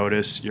 You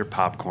notice your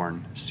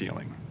popcorn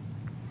ceiling.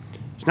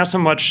 It's not so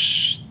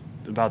much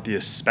about the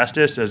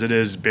asbestos as it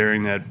is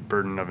bearing that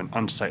burden of an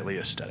unsightly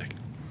aesthetic.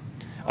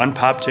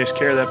 Unpop takes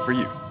care of that for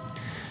you.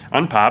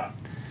 Unpop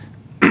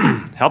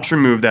helps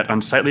remove that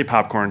unsightly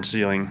popcorn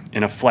ceiling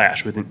in a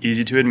flash with an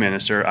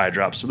easy-to-administer eye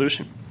drop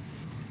solution.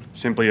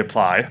 Simply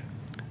apply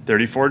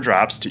 34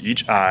 drops to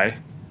each eye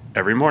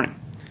every morning.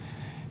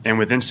 And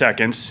within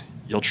seconds,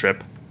 you'll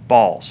trip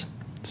balls.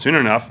 Soon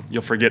enough,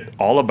 you'll forget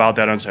all about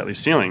that unsightly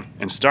ceiling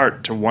and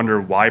start to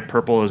wonder why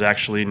purple is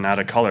actually not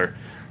a color,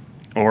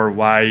 or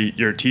why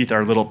your teeth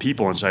are little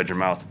people inside your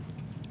mouth,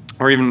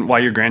 or even why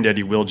your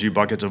granddaddy willed you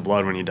buckets of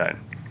blood when he died.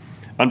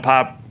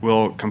 Unpop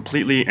will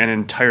completely and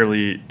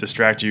entirely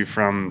distract you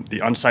from the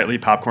unsightly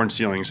popcorn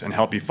ceilings and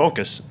help you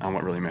focus on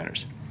what really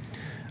matters.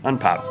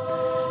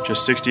 Unpop,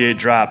 just 68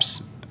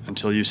 drops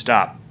until you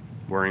stop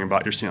worrying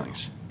about your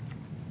ceilings.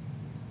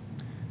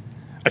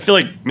 I feel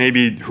like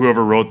maybe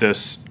whoever wrote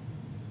this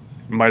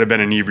might have been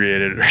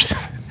inebriated or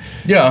something.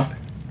 Yeah.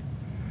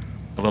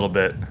 A little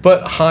bit.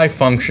 But high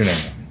functioning.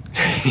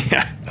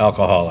 Yeah.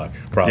 Alcoholic,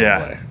 probably.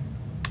 Yeah.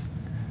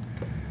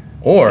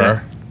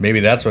 Or maybe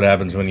that's what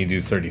happens when you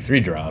do 33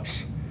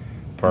 drops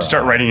per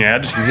Start hour. Writing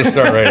ads. You just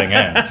start writing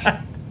ads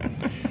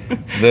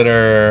that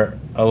are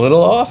a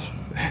little off.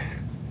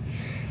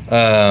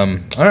 All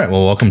right,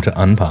 well, welcome to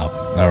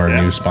Unpop, our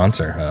new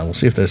sponsor. We'll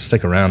see if they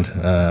stick around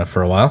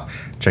for a while.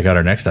 Check out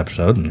our next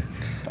episode and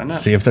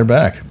see if they're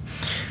back.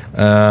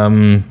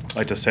 I'd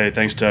like to say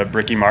thanks to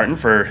Bricky Martin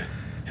for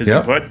his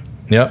input.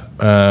 Yep.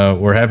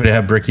 We're happy to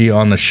have Bricky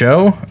on the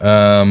show.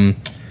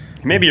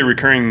 He may be a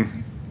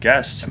recurring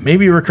guest.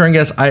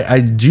 I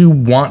do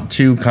want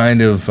to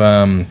kind of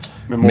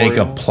make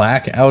a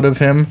plaque out of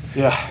him.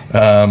 Yeah.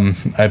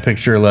 I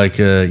picture like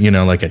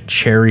a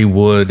cherry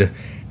wood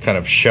kind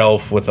of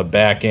shelf with a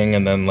backing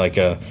and then like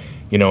a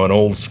you know, an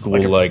old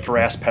school like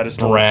brass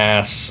pedestal,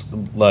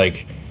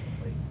 like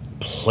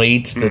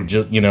plate that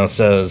just, you know,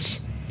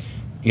 says,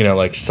 you know,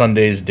 like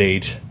Sunday's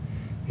date,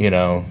 you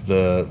know,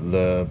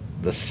 the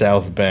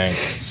South Bank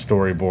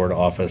storyboard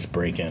office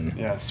break-in.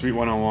 Yeah, Sweet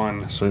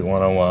 101. Sweet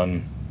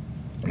 101.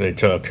 They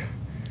took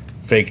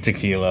fake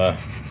tequila.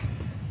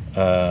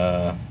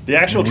 The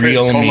actual Tres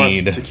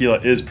Comas tequila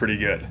is pretty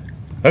good.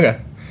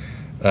 Okay.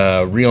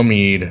 Real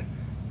mead,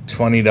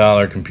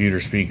 $20 computer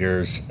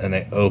speakers, and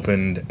they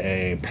opened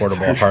a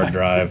portable hard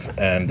drive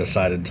and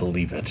decided to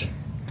leave it.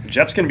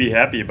 Jeff's going to be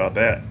happy about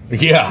that.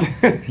 Yeah.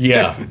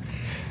 Yeah.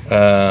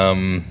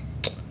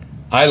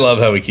 I love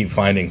how we keep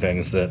finding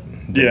things that...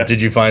 Yeah.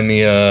 Did you find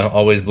the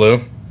Always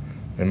Blue?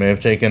 They may have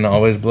taken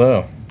Always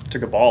Blue.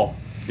 Took a ball.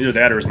 Either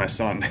that or it was my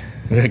son.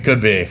 It could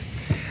be.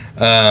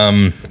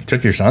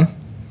 Took your son?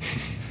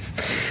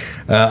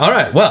 All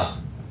right. Well,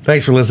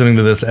 thanks for listening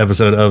to this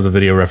episode of the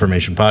Video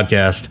Reformation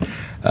Podcast.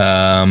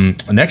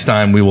 Next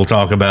time, we will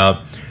talk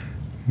about...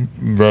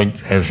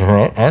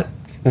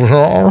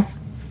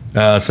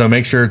 so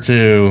make sure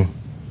to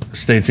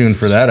stay tuned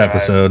for that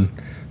episode.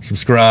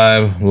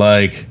 Subscribe,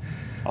 like...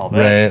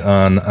 Rate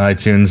on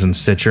iTunes and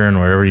Stitcher and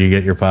wherever you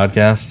get your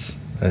podcasts.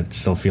 I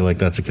still feel like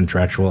that's a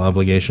contractual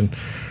obligation.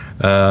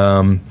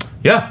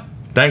 Yeah.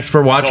 Thanks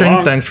for watching.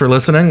 So thanks for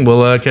listening.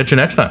 We'll catch you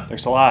next time.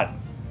 Thanks a lot.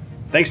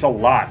 Thanks a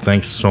lot.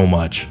 Thanks so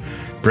much.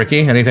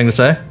 Bricky, anything to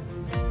say?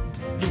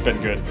 You've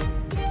been good.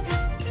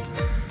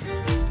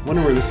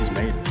 Wonder where this is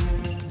made.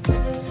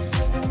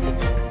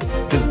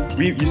 Because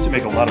we used to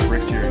make a lot of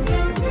bricks here in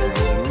Durham,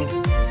 didn't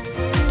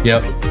we?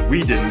 Yep.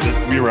 We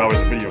didn't. We were always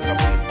a video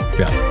company.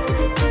 Yeah.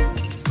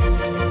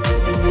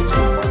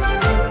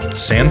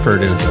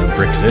 Sanford is a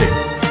brick city.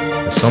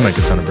 They still make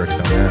a ton of bricks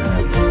down there.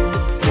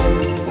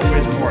 What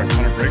weighs more, a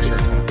ton of bricks or a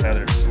ton of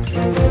feathers?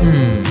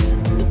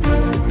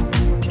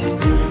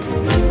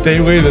 They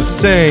weigh the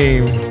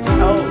same.